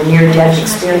out-of-body or near-death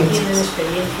experiences.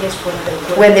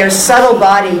 When their subtle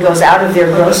body goes out of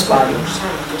their gross body,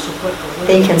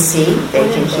 they can see, they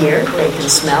can hear, they can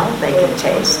smell, they can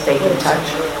taste, they can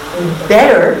touch,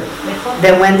 better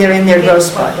than when they're in their gross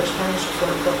body.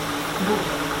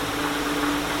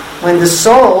 When the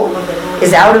soul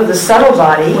is out of the subtle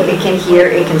body, it can hear,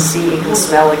 it can see, it can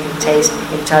smell, it can taste, it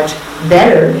can touch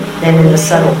better than in the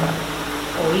subtle body.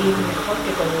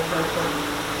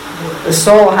 The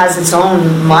soul has its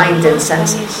own mind and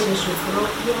senses.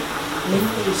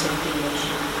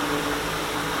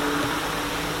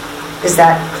 Is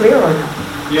that clear or not?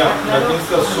 Yeah, that means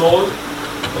the soul,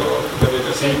 when it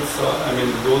attains,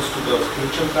 goes to the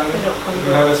spiritual planet,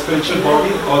 you have a spiritual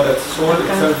body, or that soul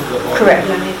itself is a body? Correct.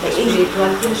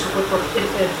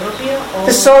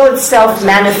 The soul itself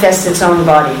manifests its own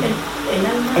body.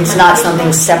 It's not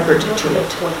something separate to it.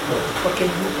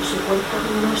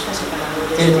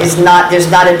 There's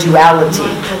not a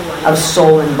duality of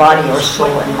soul and body or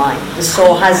soul and mind. The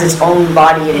soul has its own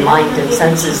body and mind and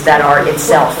senses that are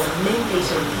itself.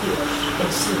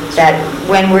 That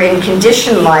when we're in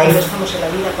conditioned life,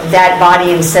 that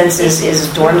body and senses is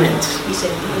dormant.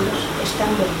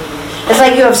 It's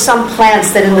like you have some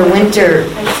plants that in the winter,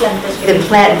 the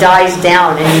plant dies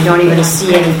down and you don't even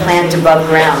see any plant above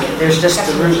ground. There's just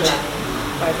the root.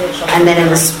 And then in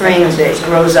the spring, it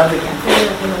grows up again.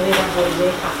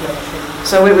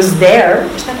 So it was there,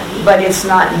 but it's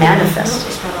not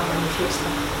manifested.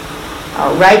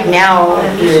 Right now,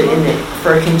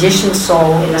 for a conditioned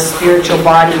soul, the spiritual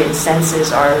body and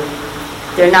senses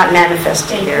they're not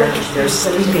manifested. They're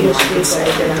sleeping, one could say.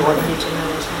 They're dormant.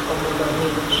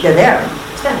 They're there.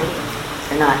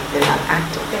 They're not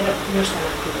active.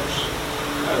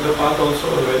 The path also,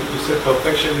 when you said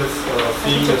perfection is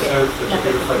seeing yourself with a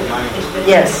purified mind.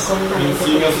 Yes. Means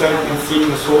seeing yourself and seeing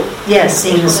the soul. Yes,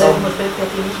 seeing the soul.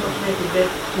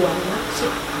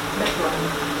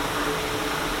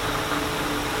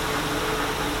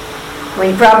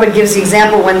 When Prabhupada gives the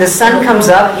example, when the sun comes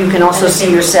up, you can also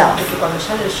see yourself.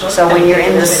 So when you're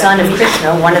in the sun of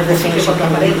Krishna, one of the things you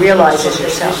can realize is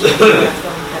yourself.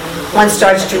 One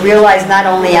starts to realize not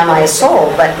only am I a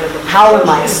soul, but how am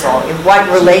I a soul? What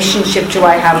relationship do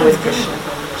I have with Krishna?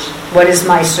 What is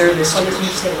my service to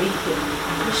Krishna?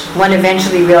 One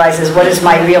eventually realizes what is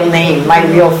my real name, my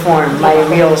real form, my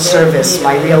real service,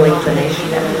 my real inclination.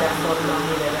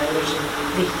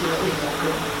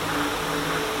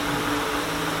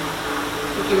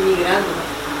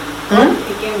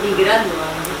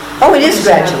 Oh, it is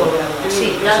gradual.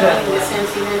 Sí, gradual in the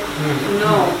sense even to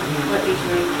know what is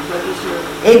your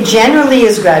It generally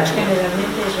is gradual.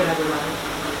 generalmente es gradual.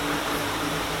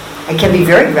 It can be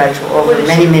very gradual over Puede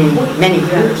many, ser many, muy many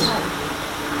gradual. years.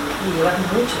 Y llevar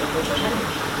muchos años.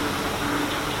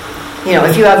 You know,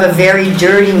 if you have a very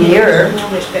dirty mirror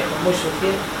Un espejo muy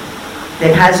sucio.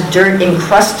 that has dirt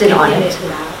encrusted on it, Tienes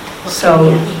la so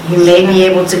you may be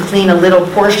able to clean a little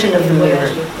portion of the mirror,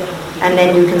 and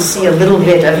then you can see a little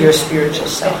bit of your spiritual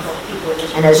self.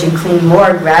 And as you clean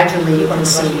more, gradually you can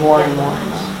see more and more and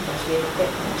more.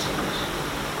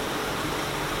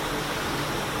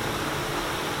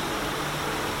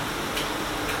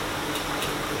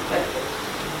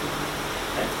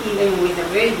 But even with a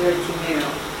very dirty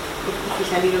mirror, if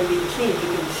it's a little bit clean,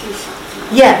 you can see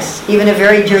something. Yes, even a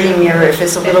very dirty mirror, if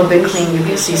it's a little bit clean, you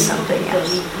can see something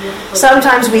else.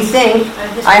 Sometimes we think,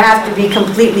 I have to be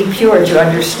completely pure to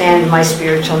understand my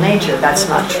spiritual nature. That's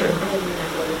not true.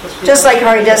 Just like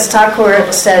Haridas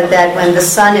Thakur said that when the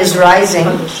sun is rising,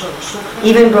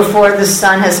 even before the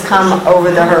sun has come over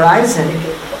the horizon,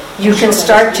 you can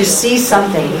start to see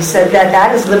something. He said that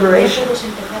that is liberation.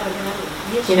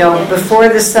 You know, before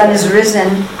the sun is risen,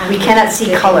 we cannot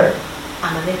see color.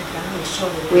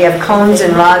 We have cones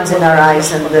and rods in our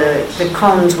eyes, and the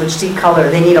cones which see color,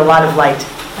 they need a lot of light.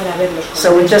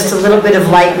 So with just a little bit of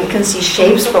light, we can see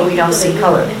shapes, but we don't see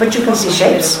color. But you can see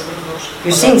shapes.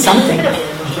 You're seeing something.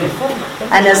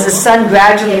 And as the sun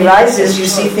gradually rises, you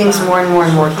see things more and more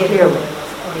and more clearly.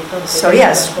 So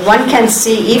yes, one can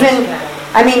see even,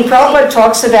 I mean, Prabhupada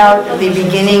talks about the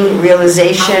beginning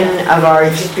realization of our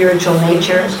spiritual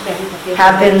nature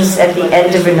happens at the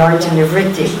end of Anartha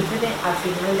Nivritti,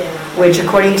 which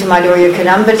according to Madhurya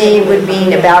Kadambini would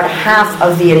mean about half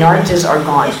of the anarthas are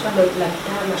gone.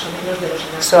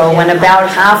 So when about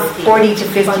half, 40 to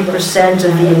 50%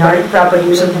 of the anarthas, Prabhupada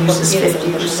usually uses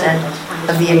 50%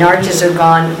 of the anarthas are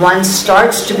gone, one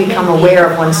starts to become aware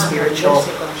of one's spiritual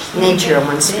nature and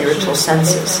one's spiritual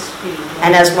senses.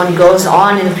 And as one goes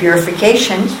on in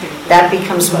purification, that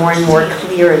becomes more and more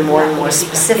clear and more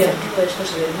specific.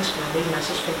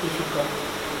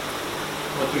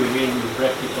 What do you mean in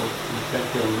practical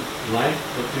life?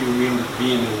 What do you mean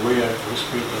being aware of the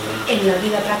spiritual life? En la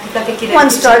vida práctica, ¿qué quiere One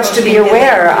decir? starts to be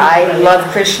aware, I love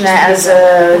Krishna as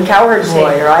a cowherd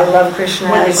boy, or I love Krishna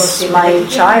as my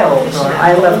child, or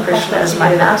I love Krishna as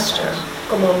my master,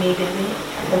 Como mi bebé,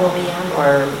 como mi amo.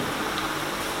 or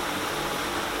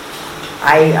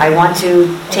I want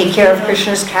to take care of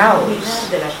Krishna's cows. Cuidar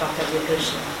de las vacas de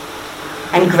Krishna.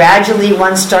 And gradually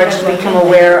one starts to become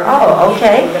aware, oh,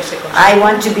 okay, I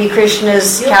want to be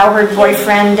Krishna's cowherd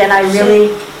boyfriend and I really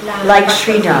like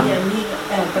Sridham.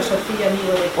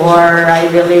 Or I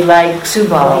really like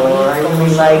Subal, or I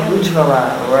really like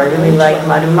Ujjvala, or I really like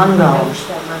Madhumangal.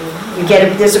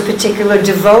 There's a particular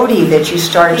devotee that you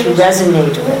start to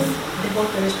resonate with.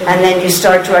 And then you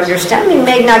start to understand. We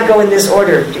may not go in this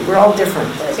order. We're all different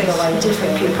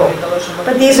people.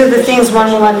 But these are the things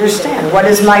one will understand. What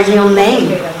is my real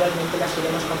name?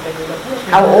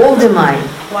 How old am I?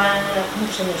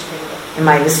 Am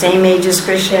I the same age as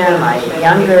Krishna? Am I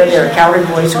younger? There are cowherd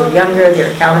boys who are younger. There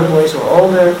are cowherd boys who are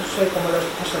older.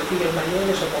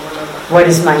 What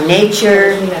is my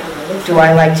nature? Do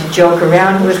I like to joke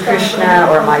around with Krishna,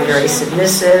 or am I very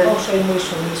submissive?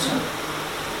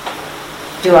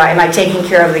 Am I taking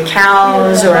care of the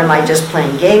cows, or am I just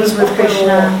playing games with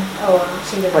Krishna?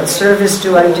 What service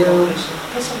do I do?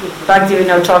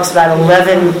 Bhaktivinoda talks about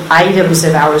 11 items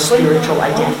of our spiritual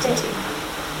identity.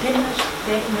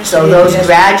 So those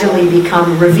gradually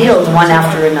become revealed one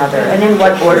after another. And in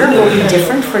what order will be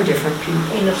different for different people.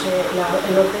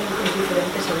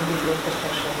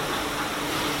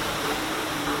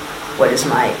 What is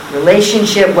my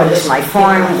relationship? What is my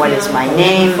form? What is my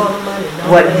name?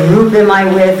 What group am I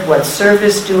with? What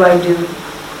service do I do?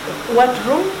 What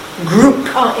room? Group.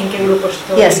 ¿En qué grupo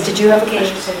estoy? Yes, did you have a ¿Qué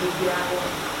question? servicio hago?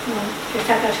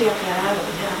 Está casi aclarado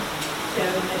ya. Pero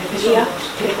me Que refería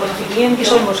somos- que el conocimiento, que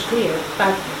somos clear,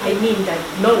 but I mean that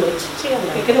knowledge,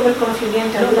 que creo que el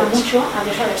conocimiento ayuda mucho a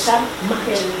despertar el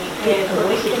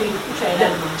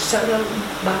Dharma, subtle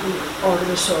body or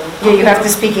the soul. Yeah, you have to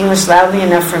speak English loudly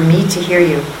enough for me to hear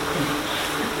you.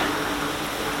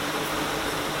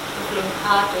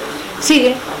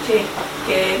 Sigue, Sí,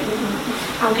 que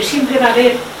aunque siempre va a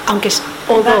haber aunque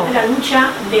although. la lucha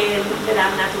de la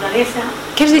naturaleza.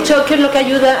 ¿Qué has dicho? ¿Qué es lo que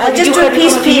ayuda a Just do a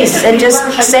piece, and just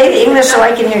say the English so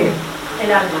I can hear you.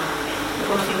 El alma, el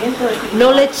conocimiento espiritual.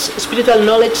 knowledge, spiritual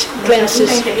knowledge Nos ayuda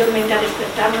cleanses, interiormente a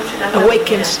despertarnos el alma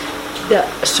awakens the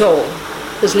soul,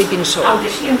 the sleeping soul. aunque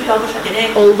siempre vamos a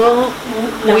tener Although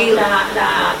we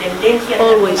la tendencia de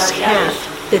always las have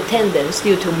the tendency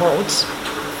due to modes.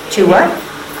 To what?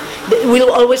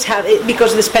 We'll always have it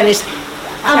because the Spanish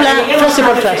habla frase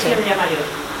por frase.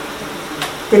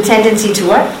 The tendency to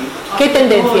what? ¿Qué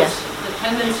tendencia?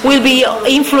 Will be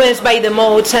influenced by the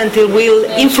modes until will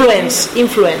influence.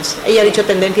 Ella ha dicho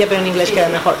tendencia, pero en inglés queda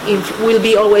mejor. Will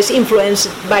be always influenced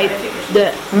by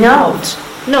the No. modes.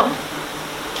 No.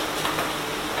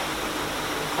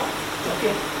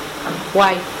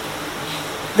 Why?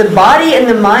 The body and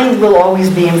the mind will always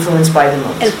be influenced by the El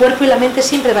modes. cuerpo y la mente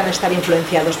siempre van a estar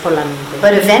influenciados por la mente,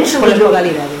 But por eventually las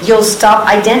modalidades. you'll stop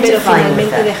Pero identifying with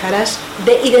finalmente that. dejarás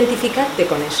de identificarte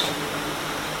con eso.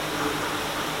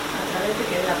 A través de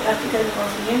que la práctica del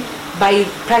conocimiento. By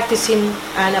practicing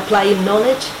and applying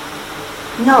knowledge,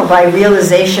 No, by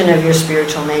realization of your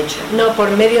spiritual nature. no por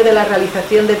medio de la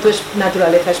realización de tu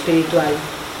naturaleza espiritual.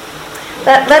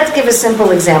 Let's give a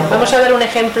simple example. Vamos a dar un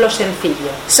ejemplo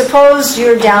sencillo. Suppose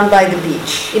you're down by the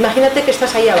beach Imagínate que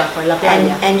estás ahí abajo en la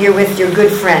playa and you're with your good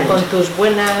friend con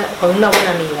una buena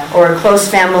amiga or a close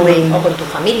family o con tu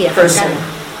familia person,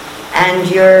 cercana. and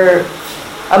you're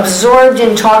absorbed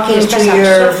in talking Y estás to your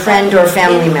absorta friend or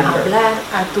family en member. hablar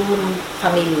a tu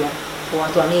familia o a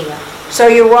tu amiga. So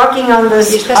you're walking on Y the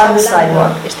estás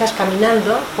sidewalk. estás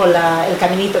caminando por el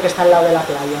caminito que está al lado de la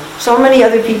playa. So many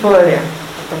other people are there.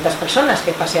 Hay tantas personas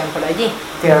que pasean por allí.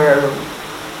 They're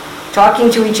talking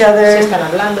to each Se other. están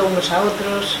hablando unos a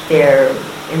otros. They're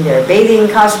in their bathing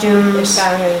costumes.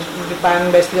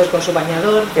 Van vestidos con su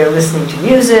bañador. They're listening to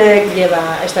music.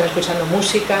 Están escuchando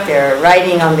música. They're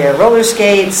riding on their roller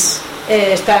skates.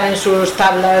 Están en sus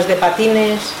tablas de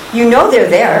patines. You know they're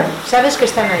there. Sabes que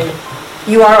están ahí.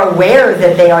 You are aware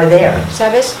that they are there.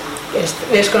 Sabes,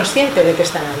 eres consciente de que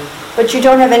están ahí. But you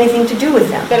don't have anything to do with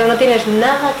them. Pero no tienes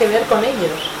nada que ver con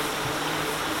ellos.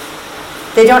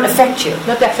 They don't affect you.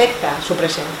 No te afecta su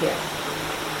presencia.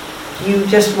 You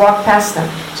just walk past them.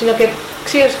 Sino que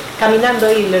sigues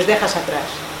caminando y les dejas atrás.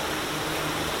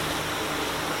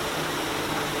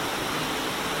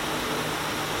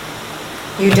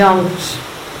 You don't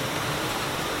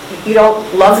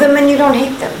love them and you don't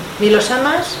hate them. Ni los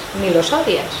amas ni los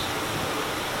odias.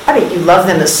 I mean, you love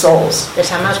them as souls,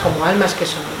 Les amas como almas que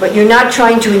son. but you're not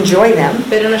trying to enjoy them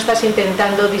Pero no estás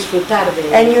intentando disfrutar de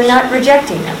ellos. and you're not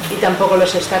rejecting them. Y tampoco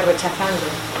los estás rechazando.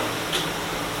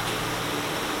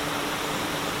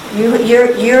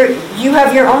 You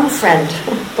have your own friend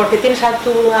Porque tienes a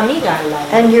tu amiga al lado.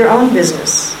 and your own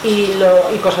business. Y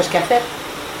cosas que hacer.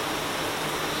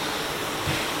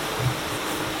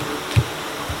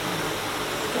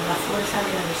 Por la fuerza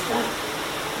de la amistad.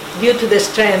 Due to the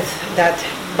strength that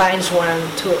binds one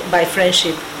by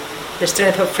friendship. The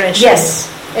strength of friendship. Yes,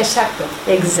 Exacto.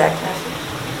 exactly.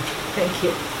 Thank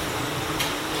you.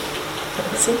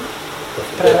 See?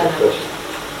 Perdona.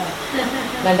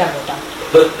 Manda ropa.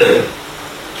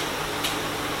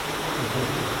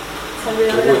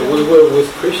 We were with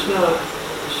Krishna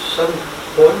some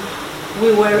point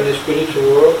We were in the spiritual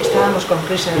world. Estábamos con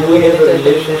Krishna en We el have momento a de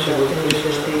relationship with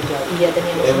Krishna. espiritual y ya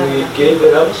teníamos And una we relación gave con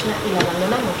it up. Krishna y la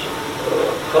abandonamos.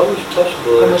 How is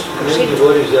possible? ¿Cómo es Many posible?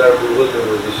 devotees that are bewildered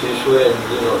with this issue and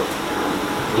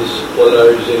this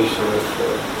polarization of.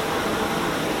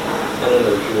 I don't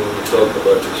know if you want to talk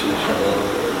about this issue now.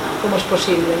 ¿Cómo es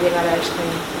posible llegar a este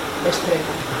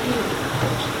extremo?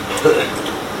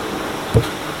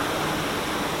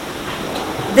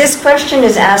 This question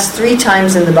is asked 3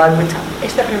 times in the Bhagavatam.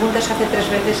 Esta pregunta se hace 3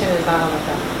 veces en el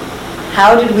Bhagavatam.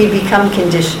 How did we become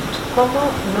conditioned? ¿Cómo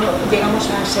no llegamos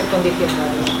a ser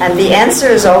condicionados? And the answer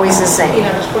is always the Y same.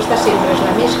 la respuesta siempre es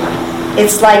la misma.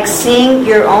 It's like seeing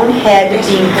your own head Es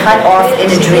being cut off in a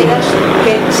si dream. miras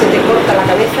que se te corta la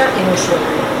cabeza en un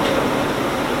sueño.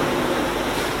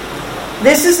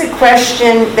 This is a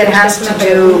question that has to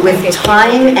do with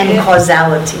time and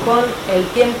causality. Con el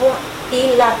tiempo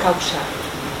y la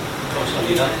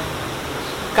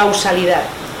causalidad.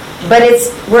 But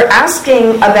we're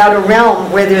asking about a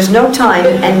realm where there's no time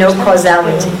and no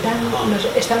causality.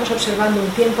 Estamos observando un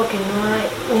tiempo que no hay,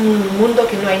 un mundo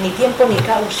que no hay ni tiempo ni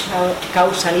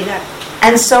causalidad.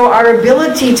 And so our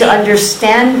ability to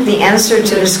understand the answer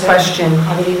to this question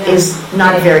is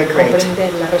not very great.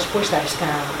 Comprender la respuesta a esta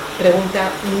pregunta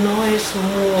no es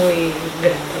muy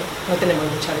grande, no tenemos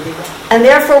mucha habilidad. And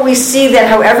therefore we see that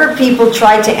however people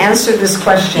try to answer this Y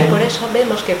question, por eso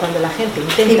vemos que cuando la gente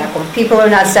intenta people are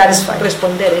not satisfied.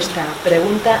 responder esta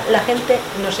pregunta, la gente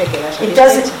no se queda It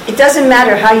satisfecha. doesn't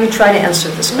matter how you try to answer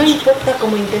this No question. importa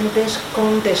cómo intentes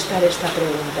contestar esta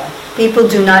pregunta. People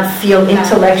do not feel La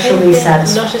intellectually gente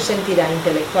no satisfied. se sentirá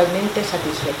intelectualmente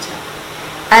satisfecha.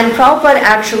 And Prabhupada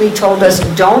actually told us,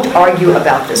 don't argue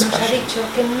about this Nos ha question. dicho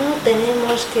que no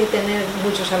tenemos que tener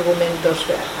muchos argumentos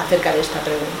acerca de esta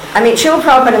pregunta. I mean, Srila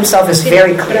Prabhupada himself is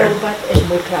very clear Prabhupada es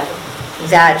muy claro.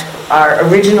 that our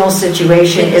original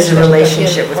situation is a Nuestra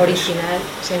relationship situación with Krishna. original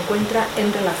se encuentra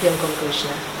en relación con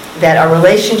Krishna. That our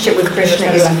relationship with Krishna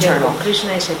Nuestra is relación eternal. con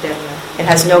Krishna es eterna It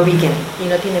has no beginning. y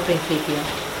no tiene principio.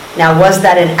 Now, was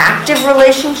that an active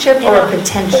relationship or Era a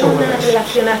potential una relationship?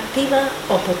 relación activa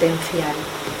o potencial.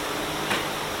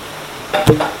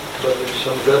 But there's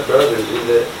some good brothers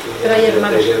either Pero hay that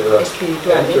hermanos they have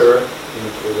espirituales enter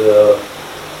into the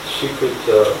secret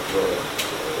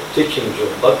teachings of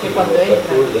Bhakti que cuando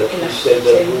Thakur entran that en he las said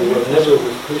that we were never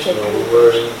with Krishna, we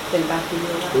were del Bhakti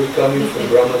Yoga, we're coming from dicen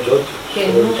Brahma Jyoti, que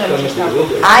so nunca it's hemos kind of estado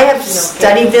bewildering. I have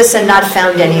studied this and not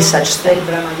found any such del thing.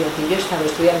 Brahma Yoti. Yo he estado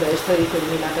estudiando esto, dice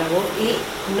Urmila Prabhu, y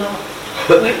no,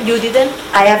 you didn't,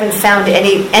 I haven't found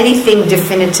anything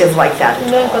definitive like that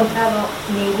at no he all. encontrado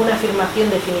ninguna afirmación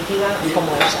definitiva como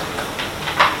esa.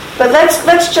 But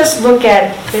let's just look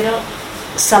at Pero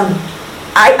some.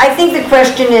 I think the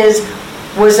question is,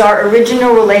 was our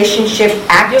original relationship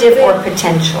active or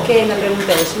potential? que la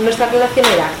pregunta es, ¿nuestra relación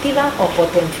era activa o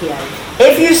potencial?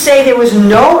 If you say there was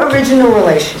no original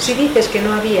relationship, Si dices que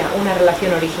no había una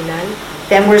relación original,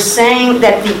 then we're saying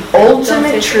that the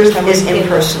ultimate entonces truth estamos is diciendo que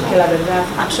impersonal. la verdad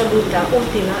absoluta,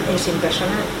 última, es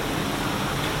impersonal.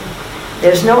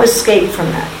 There's no escape from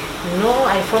that. No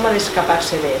hay forma de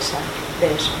escaparse de eso.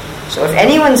 So if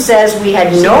anyone says we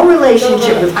had no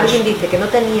relationship with Alguien Krishna, dice que no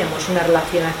teníamos una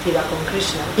relación activa con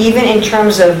Krishna, even in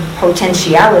terms of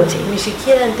potentiality, ni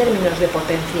siquiera en términos de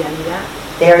potencialidad,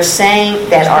 they are saying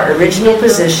that our original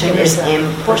position que is nuestra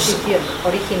impersonal. posición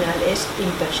original es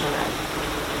impersonal.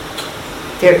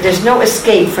 There's no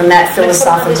escape from that No hay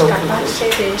forma de philosophical conclusion.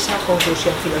 escaparse de esa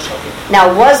conclusión filosófica.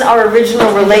 Now, was our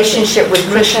original relationship with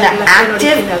Krishna Nuestra relación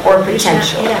active original or con Krishna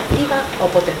potential? ¿Era activa o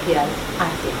potencial?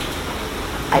 Activa.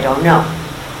 I don't know.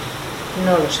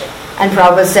 No lo sé. And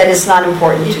Prabhupada said it's not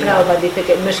important Y to know. Prabhupada dice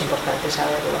que no es importante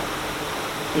saberlo.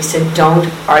 He said, don't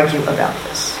argue about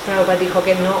this. Prabhupada dijo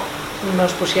que no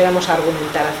nos pusiéramos a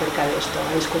argumentar acerca de esto,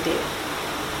 a discutir.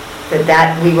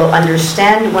 That we will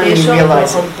understand when we Eso lo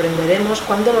realize it. comprenderemos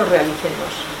cuando lo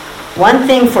realicemos. One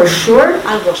thing for sure,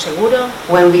 Algo seguro,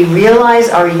 when we realize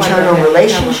our cuando eternal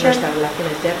realizamos relationship, nuestra relación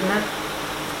eterna,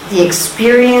 the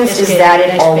experience es is que that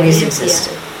la it always experiencia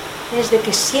existed. es de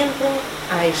que siempre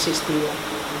ha existido.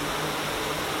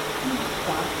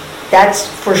 That's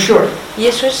for sure. Y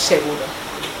eso es seguro.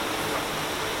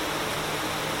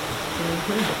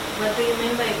 What do you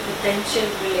mean by potential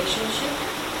relationship?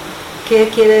 ¿Qué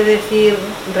quiere decir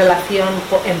relación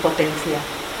en potencia?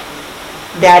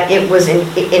 That it was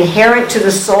inherent to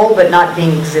the soul but not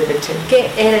being exhibited. Que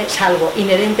es algo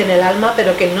inherente en el alma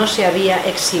pero que no se había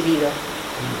exhibido.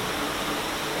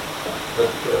 But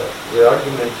the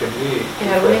argument can be,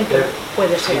 El argumento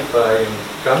puede ser if I'm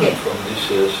coming que from this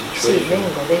si situation,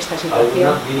 vengo de esta I will situación,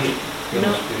 not be in no.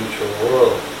 the spiritual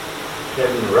world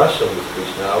having rasa with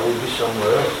Krishna, I will be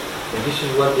somewhere else. And this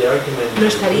is what the argument no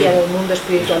is. estaría en el mundo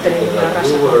espiritual teniendo una raza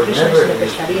We con were Krishna, never sino in que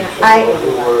the estaría spiritual I- world.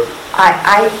 We were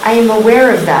I am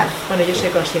aware of that. Bueno, yo soy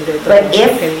consciente de todo But eso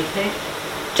if- que dice,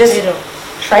 Just pero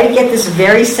try to get this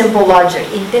very simple logic.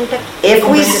 intenta If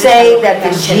we comprender say esa that the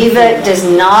lógica jiva sencilla. does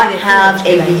not Si decimos have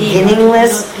que a la jiva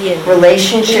beginningless no tiene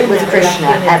relationship with una Krishna,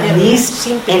 relación at eterna, least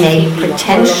sin in a principio, por lo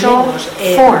potential menos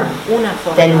en form, una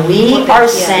forma then we are potencial,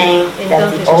 saying that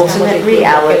entonces the estamos ultimate diciendo que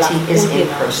la reality is última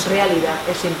impersonal. realidad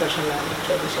es impersonal.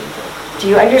 representa. Do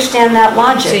you understand that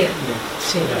logic?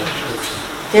 Sí, sí,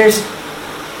 There's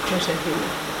muy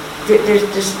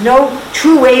sencillo. there's no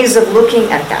two ways of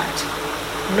looking at that.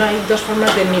 No hay dos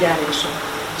formas de mirar eso.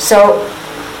 So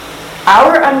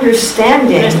our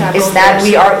understanding Nuestra is that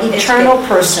we are comprensión es eternal que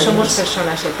persons somos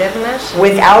personas eternas,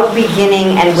 without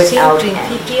beginning and sin without end.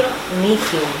 principio ni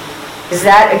fin. Is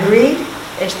that agreed?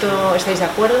 ¿Estáis de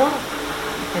acuerdo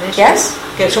en eso? Yes?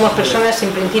 Que somos personas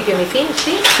sin principio ni fin,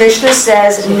 ¿sí? Krishna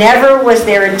says, never was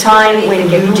there a time Dice when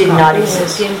que you nunca did not hubo un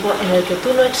exist. tiempo en el que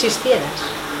tú no existieras.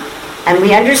 And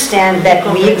we understand that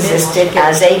we Comprendemos existed que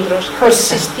as a nosotros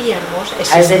person,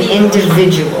 existíamos as an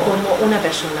individual. como una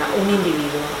persona, un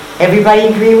individuo. Everybody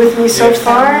agree with me so Yes.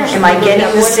 far? Am I getting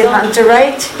the Siddhanta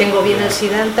right? ¿Tengo bien el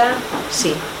Siddhanta?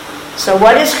 Sí. So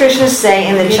what does Krishna say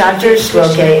in the Chatur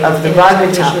Shloka of the En el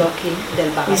Bhagavatam? Shloki del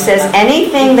He Bhagavatam. says,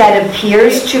 anything that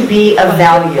appears to be of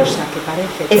value, Cosa que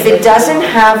parece if tener it doesn't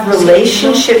valor, have si no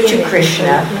relationship to tiene-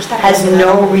 Krishna, no está has no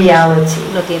relacionado, reality.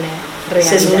 no tiene He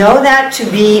says, realidad. know that to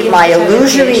be Tienes my que saber que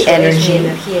illusory eso es mi energy,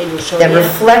 energía ilusoria, the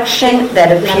reflection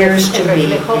that appears to el be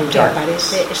reflejo in que darkness.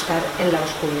 parece estar en la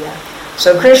oscuridad.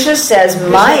 So Krishna says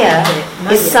Maya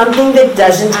is something that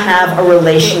doesn't have a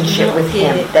relationship with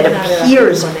him, that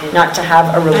appears not to have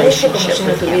a Parece como relationship si no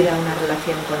with him. tuviera una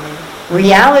relación con él.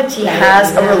 Reality La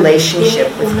has a realidad relationship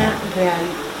tiene with una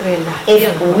him. relación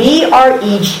If con él. we are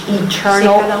each Si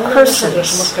eternal cada uno de nosotros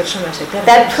somos persons, personas eternas,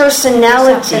 that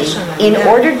personality, esa in personalidad,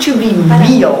 order to be para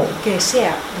real, que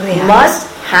sea real, must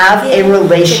have a tiene que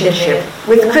relationship tener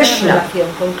with una Krishna. relación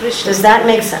con Krishna. Does that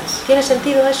make sense? ¿Tiene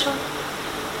sentido eso?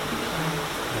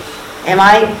 Am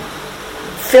I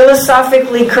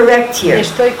philosophically correct here?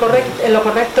 ¿Estoy en lo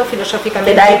correcto filosóficamente?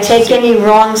 Did I take Sí. any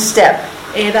wrong step?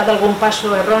 ¿He dado algún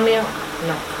paso erróneo?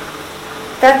 No.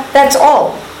 That's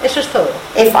all. Eso es todo.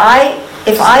 If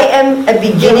I am a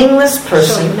beginningless Soy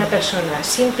person, una persona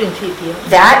sin principio,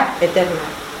 that eterna.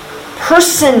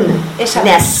 personness, the esa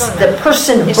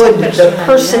personhood, the personalidad,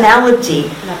 personality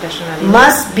La personalidad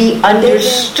must be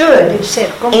understood debe ser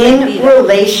in comprendida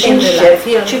relationship en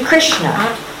relación to Krishna. a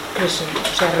Krishna,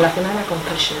 o sea, relacionada con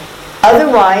Krishna.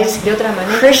 Otherwise, De otra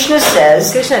manera, Krishna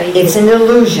says Krishna dice, it's an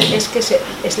illusion. es que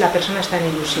la persona está en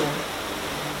ilusión.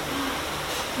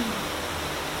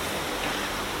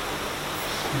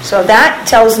 So that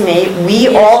tells me we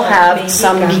Y all eso have me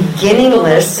some indica que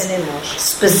beginningless, todos tenemos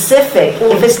specific.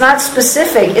 If it's not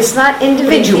specific, it's not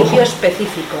individual. principio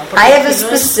específico. I have a Si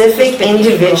no es specific específico,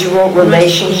 individual no es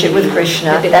relationship with individual.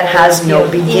 Krishna Yo tengo that una has no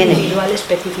relación beginning. individual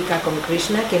específica con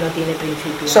Krishna que no tiene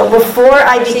principio. So before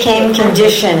I Así became que,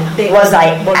 conditioned, de was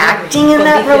I volverme acting in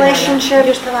that condicionada, relationship,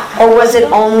 yo estaba or was it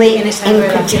actuando only en esa in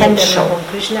relación eterna potential? con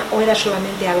Krishna, o era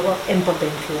solamente algo en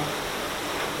potencia?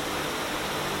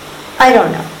 I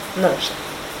don't know. No lo sé.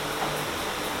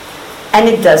 And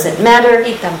it doesn't matter,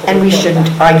 Y tampoco and we importa. shouldn't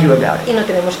argue about Y it. no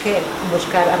tenemos que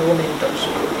buscar argumentos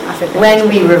acerca de When esto.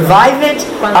 we revive it,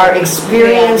 our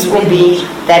experience will be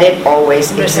that it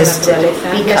always Nuestra existed, naturaleza,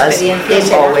 la because experiencia it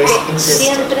será always que existed.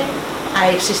 siempre ha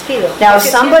existido. Now, if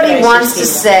Porque somebody siempre ha wants to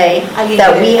existido. say Alguien that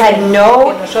quiere we decir had no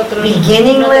que nosotros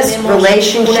beginningless no tenemos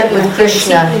relationship una with relación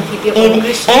Krishna sin principio con in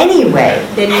Krishna, any way,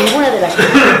 de ninguna de las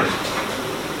maneras,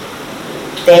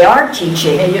 they are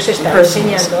teaching ellos están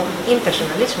personalism. enseñando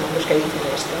impersonalismo, los que dicen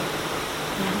esto.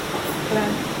 Claro.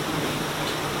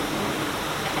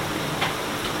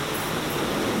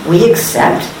 We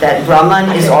accept that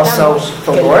Brahman is also Aceptamos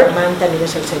the que el Lord, Brahman también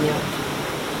es el Señor.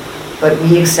 but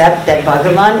we accept that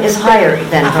Bhagavan is higher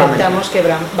than Brahman. Aceptamos que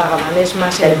Bhagavan es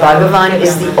más That elevado Bhagavan que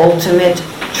is the Brahman, ultimate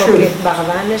porque truth.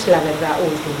 Bhagavan es la verdad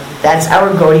última. That's our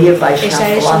Gaudiya Esa Vaishnava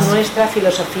es philosophy. nuestra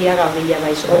filosofía Gaudiya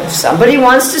Vaishnava. If somebody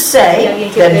wants to Si say alguien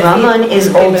quiere that decir Brahman is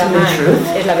que ultimate Brahman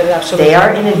truth, es la verdad absoluta, they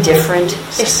are in a different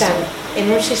están system.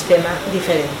 en un sistema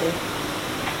diferente.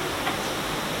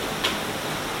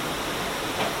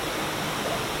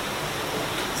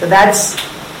 So that's,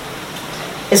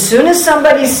 as soon as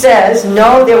somebody says,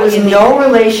 no, there was no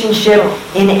relationship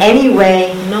in any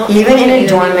way, No even hemos in a tenido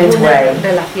dormant ninguna way,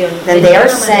 relación, then de they are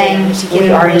ninguna manera, saying ni siquiera we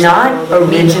en are un not estado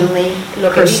dormido. originally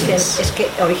Lo que dicen persons. es que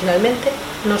originalmente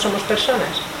no somos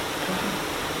personas.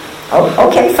 Oh,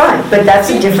 okay, fine, but that's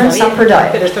a different Está bien, pero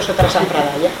sampradaya. esto es otra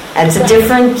sampradaya. That's a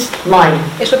different line.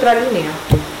 Es otra línea.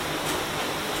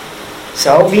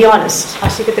 So be honest.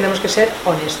 Así que tenemos que ser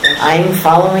honestos. I'm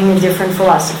following a different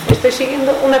philosophy. Estoy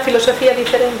siguiendo una filosofía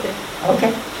diferente. Okay,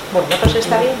 Bueno, pues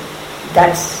está bien.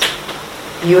 that's.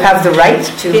 You have the right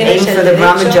to aim Tienes for el the derecho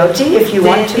Brahma Jyoti if you de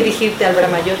want to. dirigirte al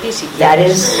Brahmayoti si That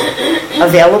quieres. is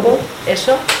available.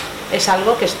 Eso es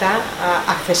algo que está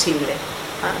accesible.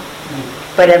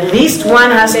 But at least one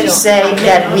has to Pero say al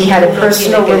that we menos had a uno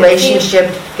personal tiene que decir relationship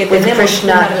que with tenemos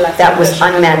Krishna una relación that was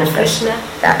personal con unmanifest. Krishna.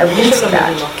 At Eso least es lo that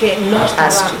mínimo, que no has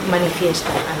estaba to. manifiesta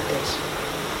antes.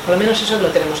 Por lo menos eso lo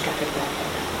tenemos que aceptar.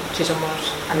 Si somos...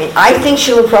 I mean, I think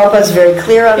Srila Prabhupada is very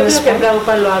clear on Yo this creo que point,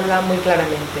 Prabhupada lo habla muy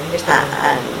claramente.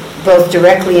 and both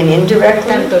directly and indirectly.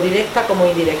 Tanto directa como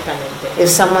indirectamente. If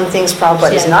someone thinks Prabhupada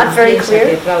Si is alguien not very piensa que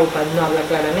clear, Prabhupada no habla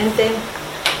claramente,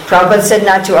 Prabhupada said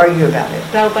not to argue about it.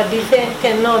 Prabhupada dice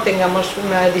que no tengamos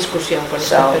una discusión con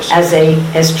esta So, persona.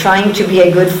 as trying to be a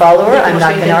good follower, Y I'm como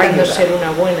not estoy going to argue intentando about ser it.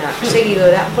 una buena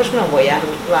seguidora, pues no voy a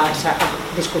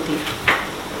discutir.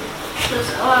 Is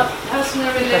our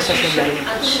personal relationship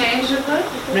unchangeable?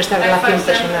 Nuestra Like, for relación example,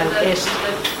 personal that- es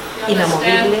that you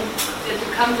inamovible. understand that you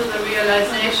come to the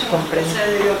realization Comprendo.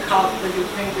 that your cult, that you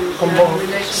think you Como have a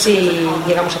relationship si with the cult.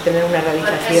 llegamos a tener una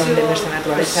realización de nuestra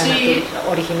naturaleza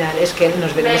original, es que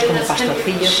nos veremos Maybe como this can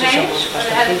pastorcillos si change, somos but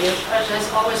pastorcillos. it has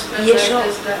always been Y like eso-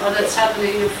 this, or that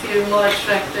suddenly you feel more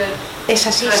attracted Es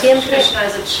así to siempre. Krishna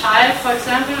as a child, for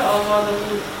example, or more than,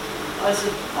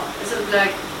 is it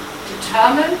like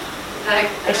determined?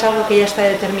 Es algo que ya está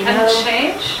determinado,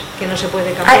 que no se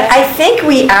puede cambiar. I think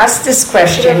we ask this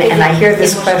question, and I hear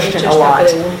this question a lot,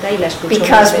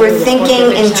 because we're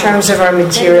thinking in terms of our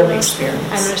material experience.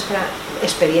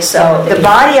 So the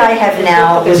body I have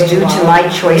now is due to my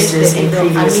choices in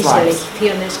previous lives.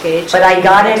 But I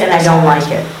got it and I don't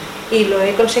like it.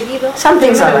 Some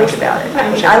things I like about it. I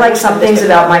mean, I like some things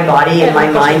about my body and my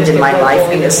mind and my life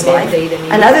in this life.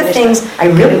 And other things I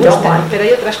really don't like.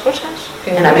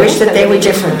 And I wish that they were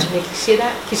different.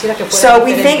 So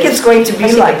we think it's going to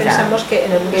be like that.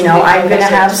 You know, I'm going to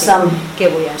have some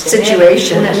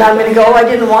situation and I'm going to go, oh, I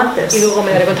didn't want this.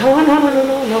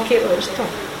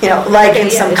 You know, like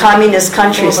in some communist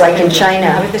countries, like in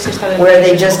China, where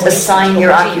they just assign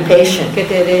your occupation. You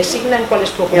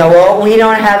know, well, we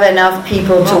don't have enough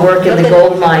people to work in the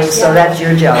gold mines, so that's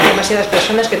your job. You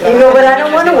go, but I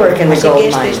don't want to work in the gold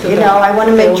mine. You know, I want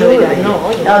to make jewelry.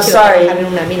 No, sorry.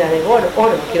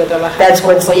 That's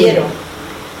what's needed.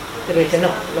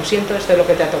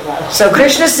 So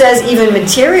Krishna says even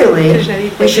materially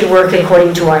we should work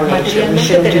according to our nature. We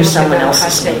shouldn't do someone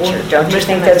else's nature. Don't you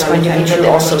think that's going to be true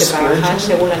also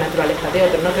spiritually?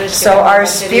 So our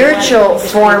spiritual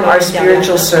form, our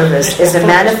spiritual service is a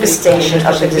manifestation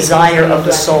of the desire of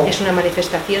the soul.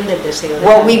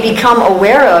 What we become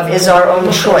aware of is our own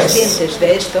choice.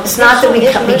 It's not that we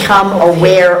become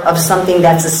aware of something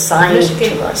that's assigned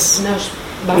to us.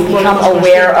 We become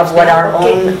aware of what our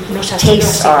own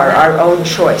tastes are, our own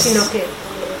choice.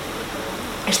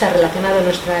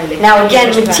 Now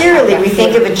again, materially we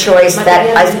think of a choice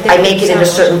that I make it at a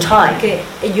certain time.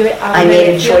 I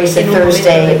made a choice at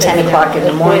Thursday at 10 o'clock in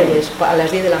the morning. It's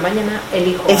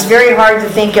very hard to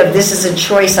think of this as a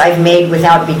choice I've made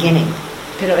without beginning.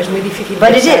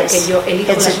 But it is.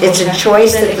 It's a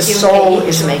choice that the soul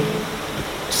is making.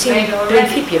 You're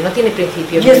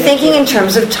thinking in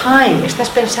terms of time.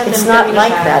 It's not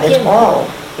like that at all.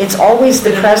 It's always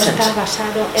the present.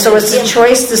 So it's a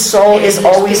choice the soul is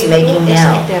always making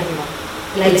now.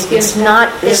 It's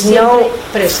not, there's no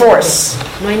force.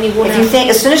 If you think,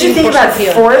 as soon as you think about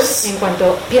force,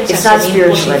 it's not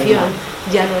spiritual anymore.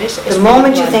 The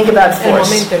moment you think about force,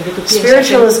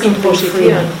 spiritual is complete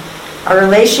freedom. Our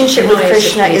relationship with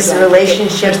Krishna is the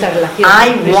relationship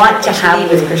I want to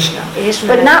have with Krishna,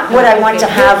 but not what I want to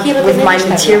have with my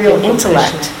material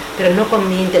intellect.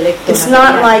 It's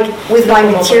not like with my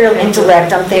material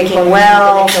intellect I'm thinking,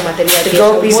 well, the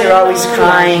gopis are always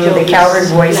crying, the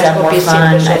cowherd boys have more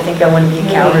fun, I think I want to be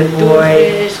a cowherd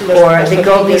boy, or the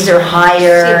gopis are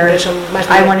higher,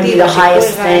 I want to be the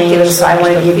highest thing, so I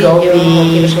want to be a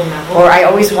gopi, or I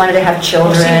always wanted to have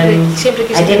children,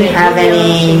 I didn't have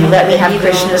any, let me have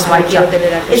Krishna as my child.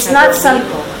 It's not some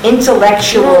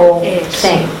intellectual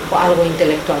thing.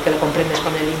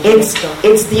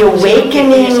 It's the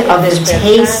awakening of the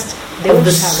taste of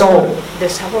the soul. The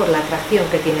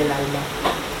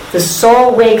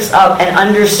soul wakes up and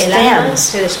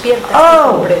understands,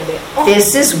 oh,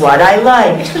 this is what I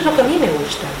like.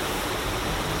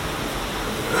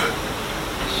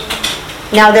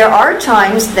 Now there are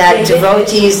times that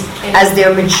devotees, as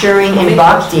they're maturing in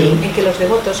bhakti,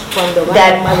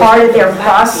 that part of their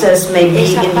process may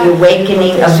be in the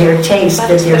awakening of their taste,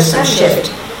 that there's some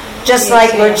shift. Just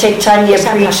like Lord Chaitanya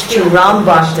preached to Ram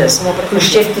Bhaktas, who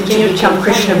shifted to become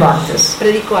Krishna Bhaktas.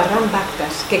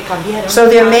 So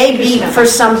there may be, for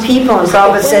some people, and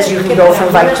Prabhupada says you can go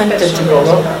from Vaikuntha to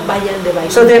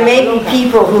Goloka. So there may be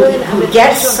people who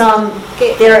get some,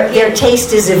 their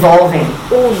taste is evolving.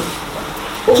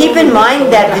 Keep in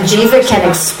mind that the jiva can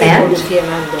expand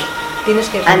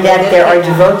and that there are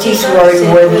devotees who are in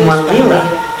more than one lila,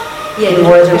 in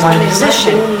more than one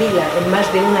position.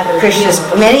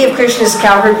 Many of Krishna's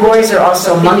cowherd boys are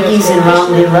also monkeys in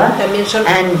Ram Lila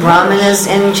and brahmanas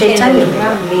in Chaitanya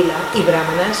Lila.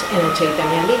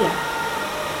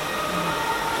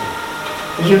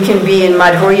 You can be in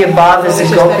Madhurya Bhav as a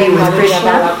gopi with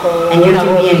Krishna, and you can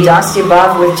be in Dasya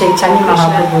Bhav with Chaitanya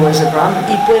Mahaprabhu as a brahmana.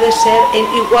 Y puede ser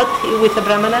with a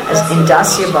brahmana? As in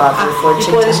Dasya Bhav with Lord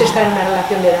Chaitanya. Puedes estar en una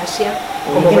relación de Dasya.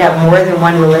 You can have more than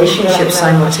one relationship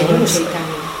simultaneously.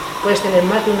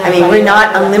 I mean, we're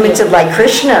not unlimited like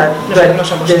Krishna, but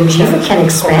the jiva can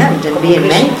expand and be in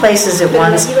many places at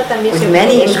once, with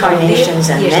many incarnations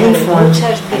and many forms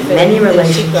and many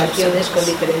relationships. In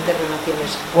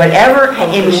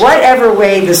whatever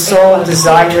way the soul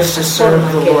desires to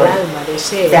serve the Lord,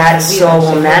 that soul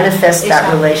will manifest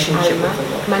that relationship with the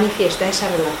Lord.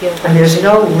 And there's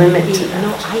no limit to that.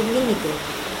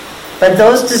 But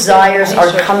those desires are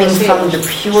coming from the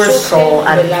pure soul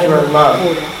and pure love.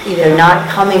 They're not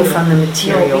coming from the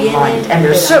material mind, and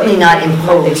they're certainly not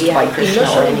imposed by Krishna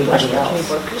or anybody else.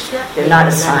 They're not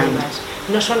assigned.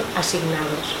 No son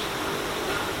asignados.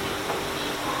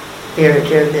 They're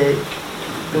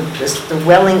the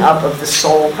welling up of the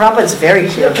soul. Prabhupada's very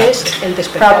clear about it.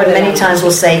 Prabhupada many times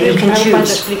will say, you can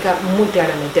choose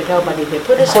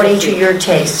according to your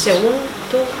taste. Según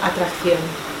tu atracción.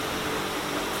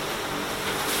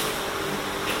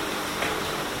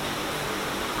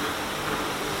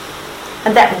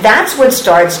 And that's what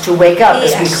starts to wake up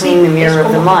as we clean the mirror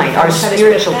of the mind, our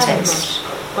spiritual taste.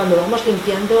 Cuando vamos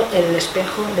limpiando el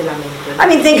espejo de la mente. I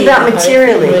mean, think about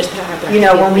materially. You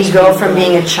know, when we go from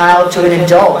being a child to an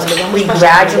adult, we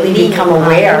gradually become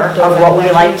aware of what we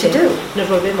like to do. Nos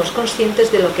volvemos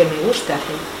conscientes de lo que me gusta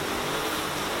hacer.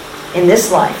 In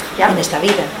this life, yeah. En esta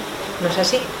vida, ¿no es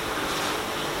así?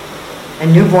 A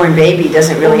newborn baby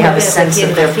doesn't really have a sense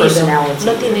of their personality.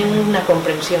 No tiene una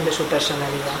comprensión de su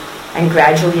personalidad. And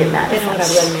gradually it Pero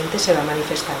manifests. gradualmente se va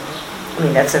manifestando. I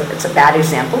mean, it's a bad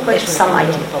example, but Es un some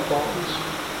ejemplo idea. un poco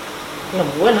no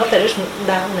muy bueno, pero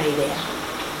da una idea.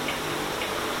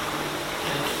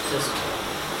 Just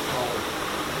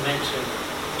mention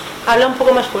Habla un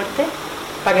poco más fuerte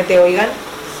para que te oigan.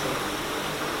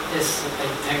 this.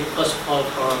 Thank you first of all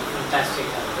for fantastic,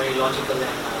 very logical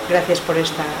and Gracias por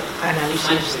esta análisis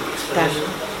scientific tan explanation.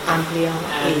 amplia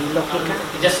y lógica.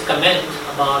 Just comment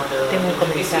about Tengo un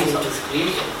comentario. of this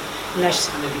creation. Las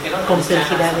I mean, we cannot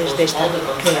complejidades understand, de esta all the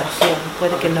concepts creación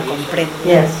puede que no of the creation. comprendan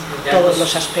Yes. todos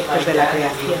los aspectos de la Like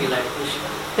that, creación, we feel like Krishna.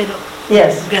 pero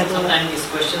Yes. gradualmente Sometimes these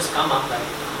questions come up, like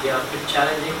they are a bit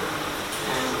challenging,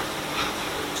 and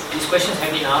these questions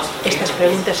have been asked. estas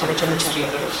preguntas se han hecho muchas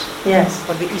veces Yes.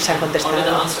 y se han All the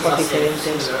contestado answers por are diferentes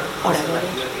similar, like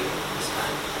oradores. you are giving this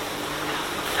time.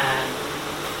 And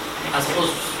I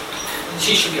suppose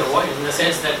she should be avoided in the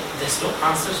sense that there's no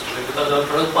answers to it, because our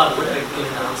Prabhupada would have given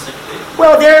an answer to it.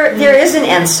 Well, there is an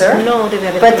answer, No debe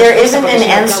haber but there respuesta isn't porque an si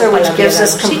no, answer Prabhupada which la gives habría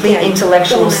us dado. Sí que complete hay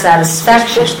intellectual una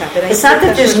satisfaction. respuesta, pero hay It's not that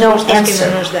ciertas there's no respuestas que answer.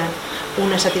 no nos dan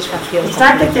una satisfacción It's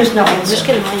not that completa. there's no No es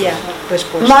que answer. no haya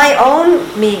respuesta. My own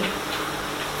Mi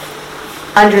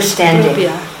understanding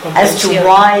propia as to comprensión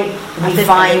why we acerca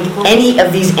find de cómo any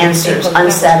of these answers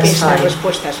encontramos que estas unsatisfying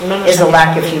respuestas no nos is a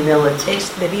lack of satisfacen, humility.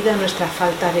 es debido a nuestra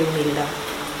falta de humildad.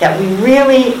 That we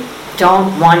really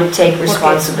don't want to take Porque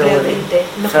responsibility realmente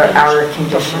no for our queremos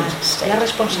conditioned tomar la state.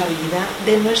 responsabilidad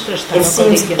de nuestro estado It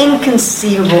seems condicionado.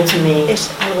 inconceivable to me. Es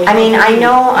algo I mean, I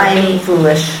know para I'm mí.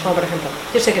 foolish. Como por ejemplo,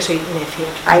 yo sé que soy necia.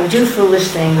 I do foolish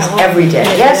things Hago every day.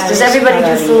 Yes, does everybody do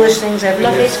necedades foolish things cada every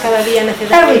día. ¿Lo day? hacéis cada día Every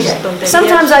necedades, day. tonterías?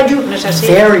 Sometimes I do ¿No es así?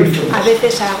 very A foolish.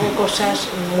 veces hago cosas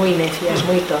muy necias,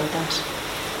 muy tontas.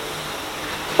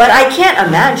 But I can't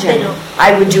imagine Pero-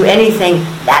 I would do anything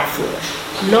that foolish.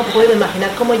 No puedo imaginar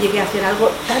cómo llegué a hacer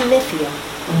algo tan necio.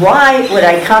 Why would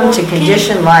I come to ¿Por qué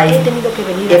condition he life tenido que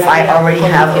venir if a la I vida already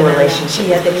have a condicionada relationship si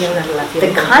ya with tenía una relación The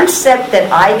con Él? concept that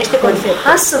I Este could concepto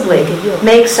possibly de que yo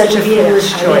make such a pudiera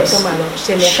foolish haber choice tomado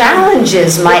semejante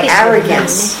challenges my decisión tan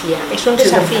arrogance necia. Es un to the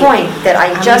desafío point that I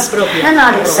a mi just propia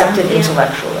cannot accept it arrogancia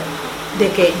intellectually. de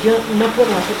que yo no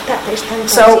puedo aceptar. Es tan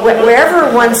So fácil. wherever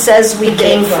one says we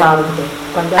came from,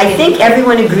 Cuando I alguien think dice,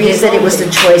 everyone agrees that it was the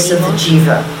choice of the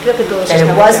jiva, creo que todos that it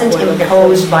estamos de wasn't acuerdo que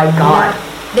imposed fue by God.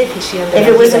 la decisión de If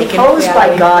la it was vida y que no imposed fue by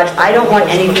algo God, impuesto I don't por want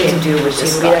Dios, anything porque to do with si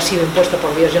this hubiera God. sido impuesto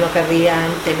por Dios, yo no querría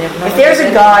tener nada If que there's a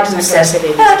ver God con who esa says, clase de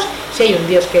 "Ah, Dios". Si hay un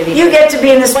Dios que dice, You get to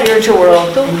be in the bueno, spiritual pues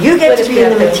world, tú and you get to puedes be in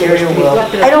the quedarte en el material espiritual, world.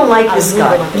 pero I don't like al this mundo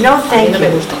God. material. No, A mí thank no me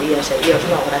you. gustaría ese Dios,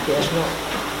 no, gracias, no.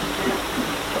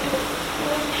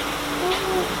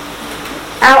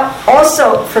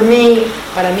 Also, for me,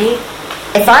 Para mí,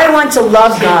 if I want to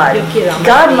love si God, yo quiero amar a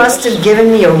God Dios, must have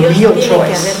given me a Dios real tiene que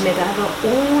choice. haberme dado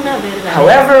una verdadera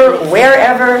However, elección.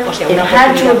 wherever, O sea, it una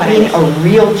had to oportunidad have para been a elegir.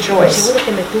 real choice. Seguro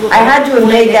que me tuvo que I had dar to have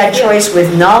una made that elección. choice with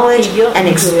knowledge Y yo and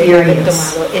tuve que haber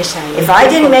experience. tomado esa If I elección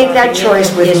didn't con make that conocimiento choice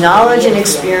y with knowledge and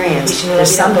experiencia, experience, y si no lo there's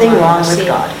hubiera something tomado wrong with así,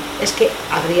 God. es que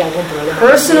habría algún problema.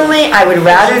 Personally, I would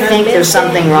rather think there's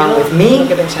something wrong with me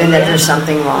than that there's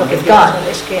something wrong Lo que with pienso God.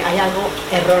 es que hay algo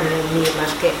erróneo en mí más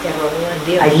que erróneo en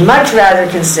Dios. I'd much rather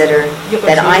consider Yo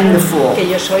that I'm the considero fool que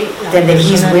yo soy la than that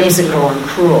he's persona whimsical necia. and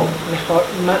cruel. Mejor,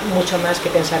 mucho más que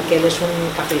pensar que él es un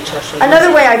caprichoso. Another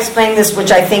way I explain this,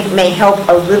 which I think may help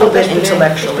a little bit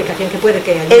intellectually, explicación que puede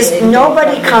que ayude is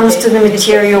nobody comes to the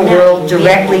material world nadie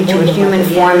directly to a viene human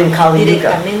material form in Kali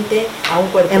Yuga. directamente a un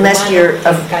cuerpo Unless humano you're a-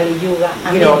 en Kali Yuga,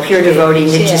 you know, a menos pure que devotee,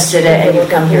 seas Nityasiddha, un and you've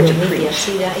devoto come here to puro, preach.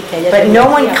 Nityasiddha, y que hayas But venido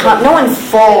no aquí a one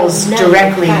predicar. falls Nadie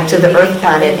directly cae to the earth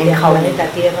planet directamente in al Kali planeta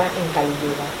Yuga. Tierra en Kali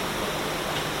Yuga.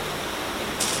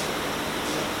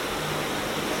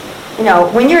 You know,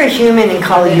 when you're a human in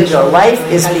Kali Yuga, life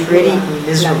is pretty La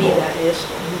miserable. vida es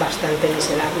bastante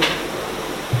miserable.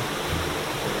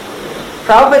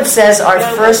 Prabhupada says our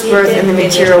first birth in the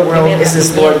material world is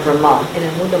as Lord Brahma. En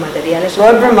el mundo material es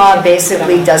Lord Brahma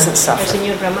basically doesn't El suffer.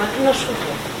 señor Brahma no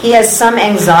sufre. He has some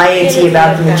anxiety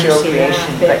about the material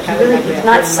creation, but he really is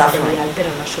not suffering. Pero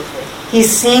no sufre.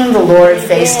 He's seeing the Lord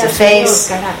face to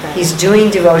face. He's doing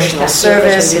devotional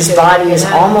service. His body is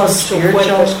almost Su cuerpo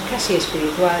spiritual. es casi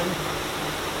espiritual.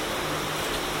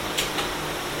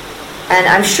 And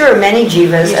I'm sure many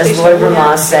jivas, as Lord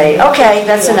Brahma, say, okay,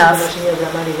 that's enough.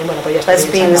 Let's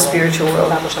be in the spiritual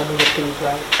world. Vamos al mundo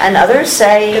espiritual. And others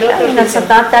say, that's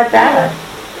not that bad.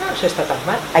 No se está tan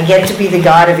mal. I get to be the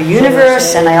God of a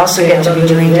universe, and I also get to be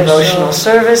doing devotional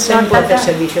service. Not Puede that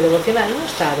hacer bad. servicio devocional, no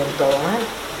está del todo mal.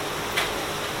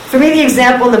 For me, the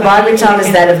example in the Bhagavatam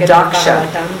is that of Daksha.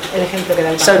 El ejemplo que da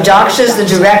el So Bhagavatam Daksha is the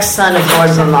direct son of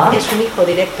Lord Brahma. es un hijo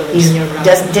directo del He señor Brahma.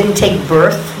 didn't take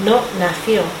birth. No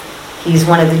nació, He's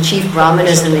one of the chief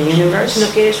brahmanas in the universe. sino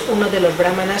que es uno de los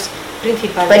brahmanas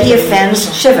principales. But he del offends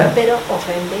universo. Shiva. Pero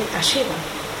ofende a Shiva.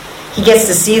 He gets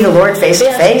to see the Lord face Ve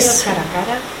to al face. Señor cara a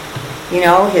cara. You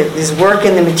know, his work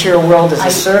in the material world is a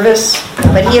service,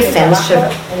 but he offends Shiva.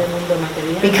 En el mundo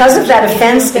material. Because of that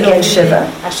offense Pero against Shiva,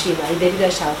 ofende a Shiva, y debido a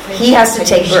esa ofensa he has to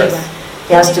hacia take birth. Shiva,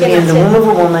 He has to tiene be in the que womb of a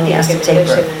nacer, woman, he has tiene to que take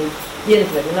meterse birth. en el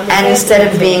vientre de una mujer, And instead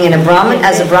of being in a Brahman,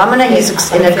 as a Brahmana, he's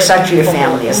in a Kshatriya como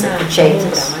family, as the una-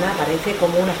 Prachetas. un brahmana, aparece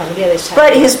como una familia de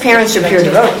But his parents are pure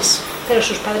devotees. Pero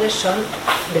sus padres son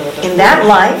devotos. In that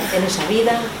life, En esa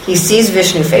vida, he sees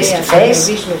Vishnu face to face,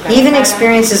 he even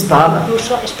experiences Baba.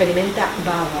 incluso experimenta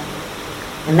Baba.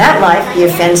 In that life, he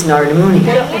offends Narada Muni.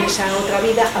 Pero en esa otra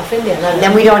vida ofende a Narada.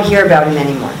 Then we don't hear about him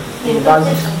anymore. Y in the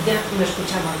entonces Bhagavatam. ya no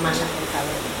escuchamos más acerca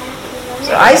de él.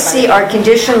 So I see our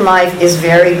conditioned life is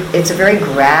it's a very Yo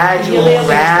gradual, veo que nuestra vida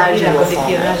gradual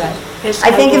condicionada fall. es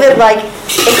I think of algo it like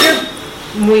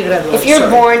muy gradual. if you're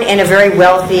born in a very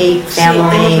wealthy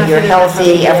family, you're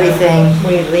healthy, everything,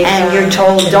 and you're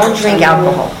told don't drink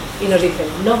alcohol. Y nos dicen,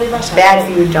 no bebas Bad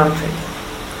for you, don't drink.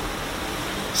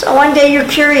 So one day you're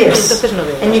curious Entonces no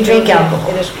bebas. and you drink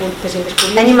alcohol. Te sientes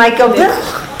curioso, And you might go, bebes "Ugh,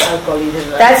 alcohol y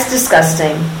dices, that's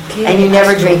disgusting, and you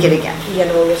never drink it again. y ya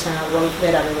no vuelves a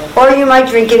volver a beber. Or you might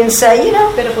drink it and say,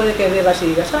 Pero puede que bebas y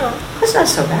digas, it's not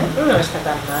so bad. no está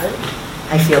tan mal.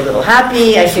 I feel a little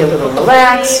happy, I feel a little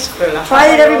relaxed. Why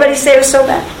did everybody say it was so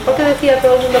bad? ¿Por qué decía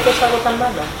todo el mundo que es algo tan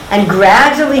malo? And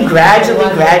gradually, you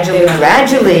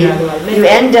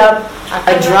end up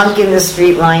a drunk in the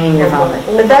street lying in your vomit.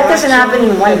 But that doesn't happen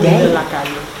in one day.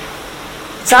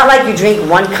 It's not like you drink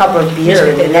one cup of beer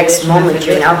and the next moment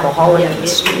you're an alcoholic in the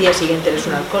street. El día siguiente eres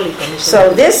un alcohólico.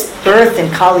 So this birth in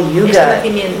Kali Yuga,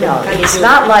 it's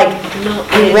not like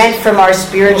we went from our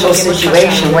spiritual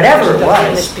situation, whatever it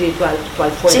was,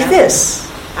 to this.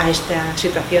 A esta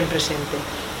situación presente.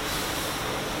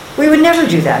 We would never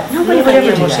do that. Nobody would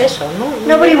ever do haríamos that. eso, ¿no?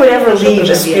 Nobody would ever leave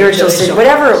a spiritual situation,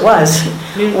 whatever it was,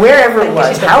 wherever it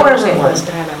was, however it was.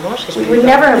 We would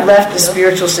never have left the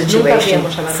spiritual situation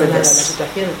for this.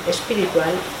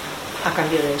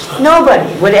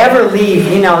 Nobody would ever leave,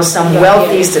 some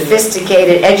wealthy,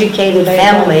 sophisticated, educated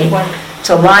family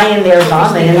to lie in their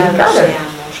vomit in the gutter.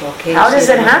 How does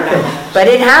it happen? But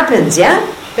it happens, yeah?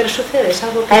 Pero sucede, es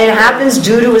algo que And it happens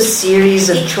due to a series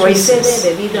of choices.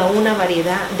 sucede debido a una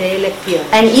variedad de elecciones.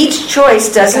 And each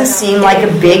choice doesn't seem like a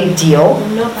big deal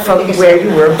No from parece que where sea you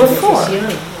una were before.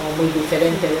 decisión o muy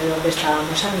diferente de donde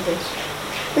estábamos antes.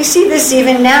 We see this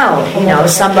even now.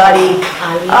 Somebody,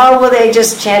 they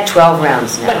just chant 12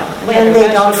 rounds now. And they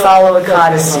don't follow a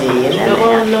Ekadasi.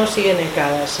 Luego no siguen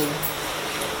Ekadasi.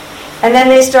 And then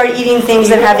they start eating things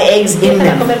that have eggs in Empiezan a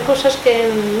them. comer cosas que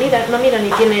no miran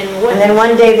y tienen And then huevos.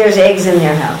 one day there's eggs in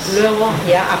their house. Luego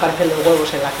ya aparecen los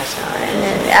huevos en la casa. And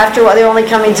then after a while, they're only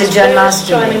coming to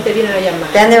Janmashtami. Solamente vienen a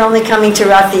llamar. Then they're only coming to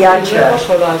Rath Luego Yatra.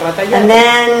 solo al Ratayatra. And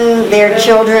then their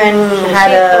children had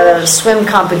a swim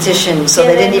competition, so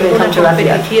they didn't even come to Rath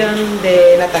Yatra. competición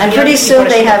de natación And pretty y soon por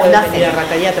eso they no have pueden nothing. venir a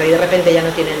Ratayatra y de repente ya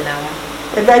no tienen nada.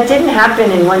 But that didn't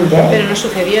happen in one day. Pero no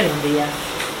sucedió en un día.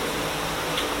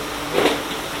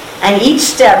 And each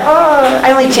step,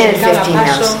 I only chanted Cada 15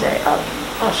 paso, rounds today.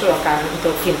 solo canto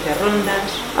 15 rondas.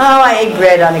 I ate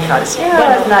bread on Ekadasi.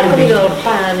 Bueno, It's not he a big comido deal.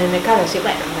 pan en Ekadasi.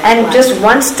 Bueno, da And igual. just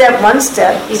one step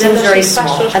Y seems dando very 6 small.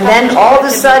 pasos, And then all of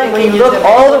a sudden, when you look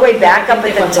all the way back up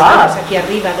at the top, aquí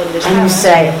arriba donde and you estabas,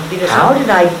 say, dices, how did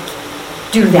I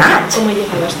do that? ¿cómo he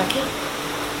llegado hasta aquí?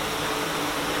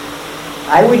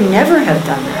 I would never have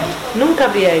done that. Nunca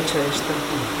habría hecho esto.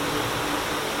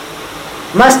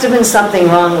 Must have been something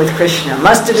wrong with Krishna.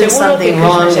 Must have been Seguro que something Krishna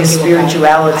wrong se with equivocaba.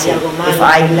 spirituality Hay algo malo if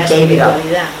I en la gave it up.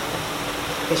 espiritualidad.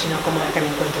 porque si no, ¿cómo que me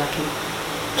encuentro aquí?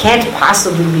 Can't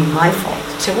possibly be my fault.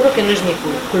 Seguro que no es mi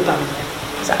culpa mía.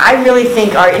 So I really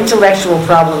think our intellectual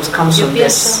problems comes Yo from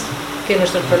pienso this. que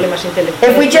nuestros problemas If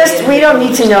intelectuales... we don't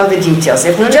need to know the details.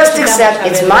 If we just accept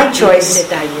it's my choice,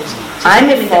 I'm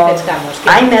at fault,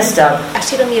 I messed up. Ha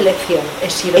sido mi elección, he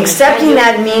sido mi Accepting fallo,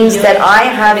 that means yo that I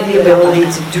have he the metido la ability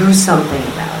pata. to do something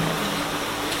about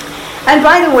it. And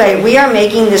by the way, we are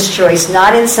making this choice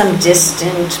not in some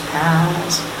distant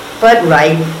past, but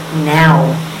right now.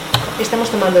 Estamos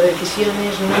tomando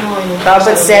decisiones no en un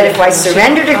Prabhupada pasado said, if I lejano,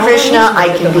 surrender to ahora Krishna, mismo I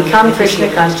estoy can tomando become Krishna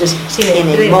decisiones. conscious Si me in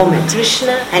a entrego moment.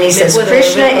 Krishna, And he me says, puedo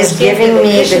Krishna volver is consciente giving de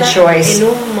me the Krishna choice en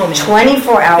un momento.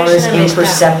 24 hours Krishna me está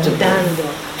imperceptibly. dando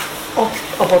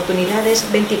oportunidades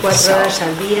 24 horas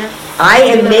al día. I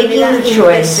de am una making manera the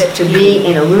choice to be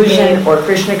in illusion or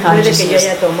Krishna Puede que yo consciousness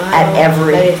haya tomado at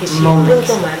every la decisión, moment. puedo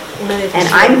tomar una And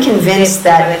decisión I'm convinced de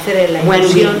that permanecer en la when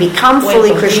we ilusión become o el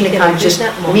fully consciente Krishna de conscious,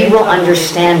 Krishna we momento will a momento.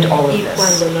 understand all of Y this.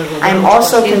 cuando nos volvamos I'm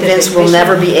also conscientes de convinced we'll Krishna,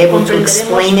 never be able to comprenderemos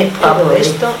explain it todo properly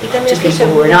esto, y también to estoy people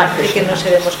who are segura not de que Krishna no conscious.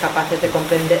 seremos capaces de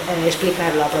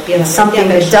explicarlo apropiadamente It's something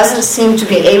a that doesn't personas seem to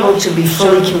be que no able to be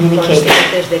fully son communicated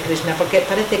conscientes de Krishna, porque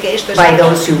parece que esto es by algo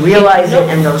those who que realize no it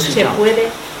and those who se don't. puede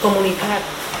comunicar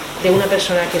de una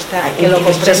persona que I lo think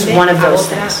it's just comprende one of a those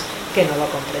otra things. que no lo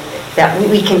comprende. That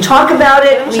we can talk about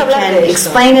it, Podemos we hablar can de esto,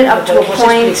 explain it up to a podemos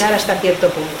point, explicar hasta cierto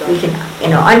punto. we can,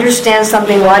 understand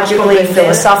something Podemos logically, comprender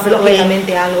philosophically,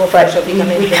 lógicamente algo, but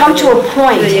filosóficamente we come to a algo,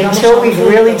 point pero llegamos until a un we've punto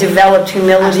really developed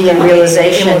humility and hasta que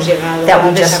realization hemos llegado that a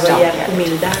we just don't desarrollar get it.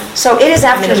 humildad. So it is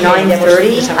after Menos que hayamos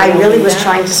 9:30. I desarrollado really was humildad,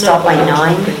 trying to no stop by podemos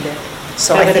 9, comprender.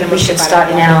 so Creo I que think we tenemos should que start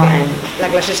parar, now porque and la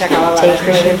clase se acababa a take las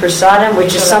Krishna 9. Prasadam,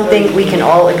 which is something we can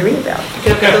all agree about.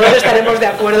 Creo que todos estaremos de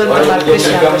acuerdo en Why tomar don't we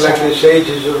Krishna become like Prasadam. the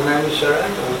sages of Naimisarana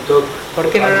and talk? ¿Por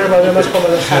qué no nos volvemos como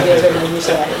los sabios de la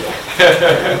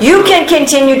Naimisaranya? You can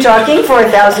continue talking for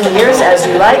 1,000 years as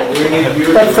you like, We need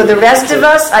beauty. but for the rest of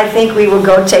us, I think we will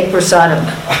go take Prasadam.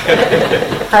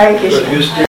 Hare But Krishna. you still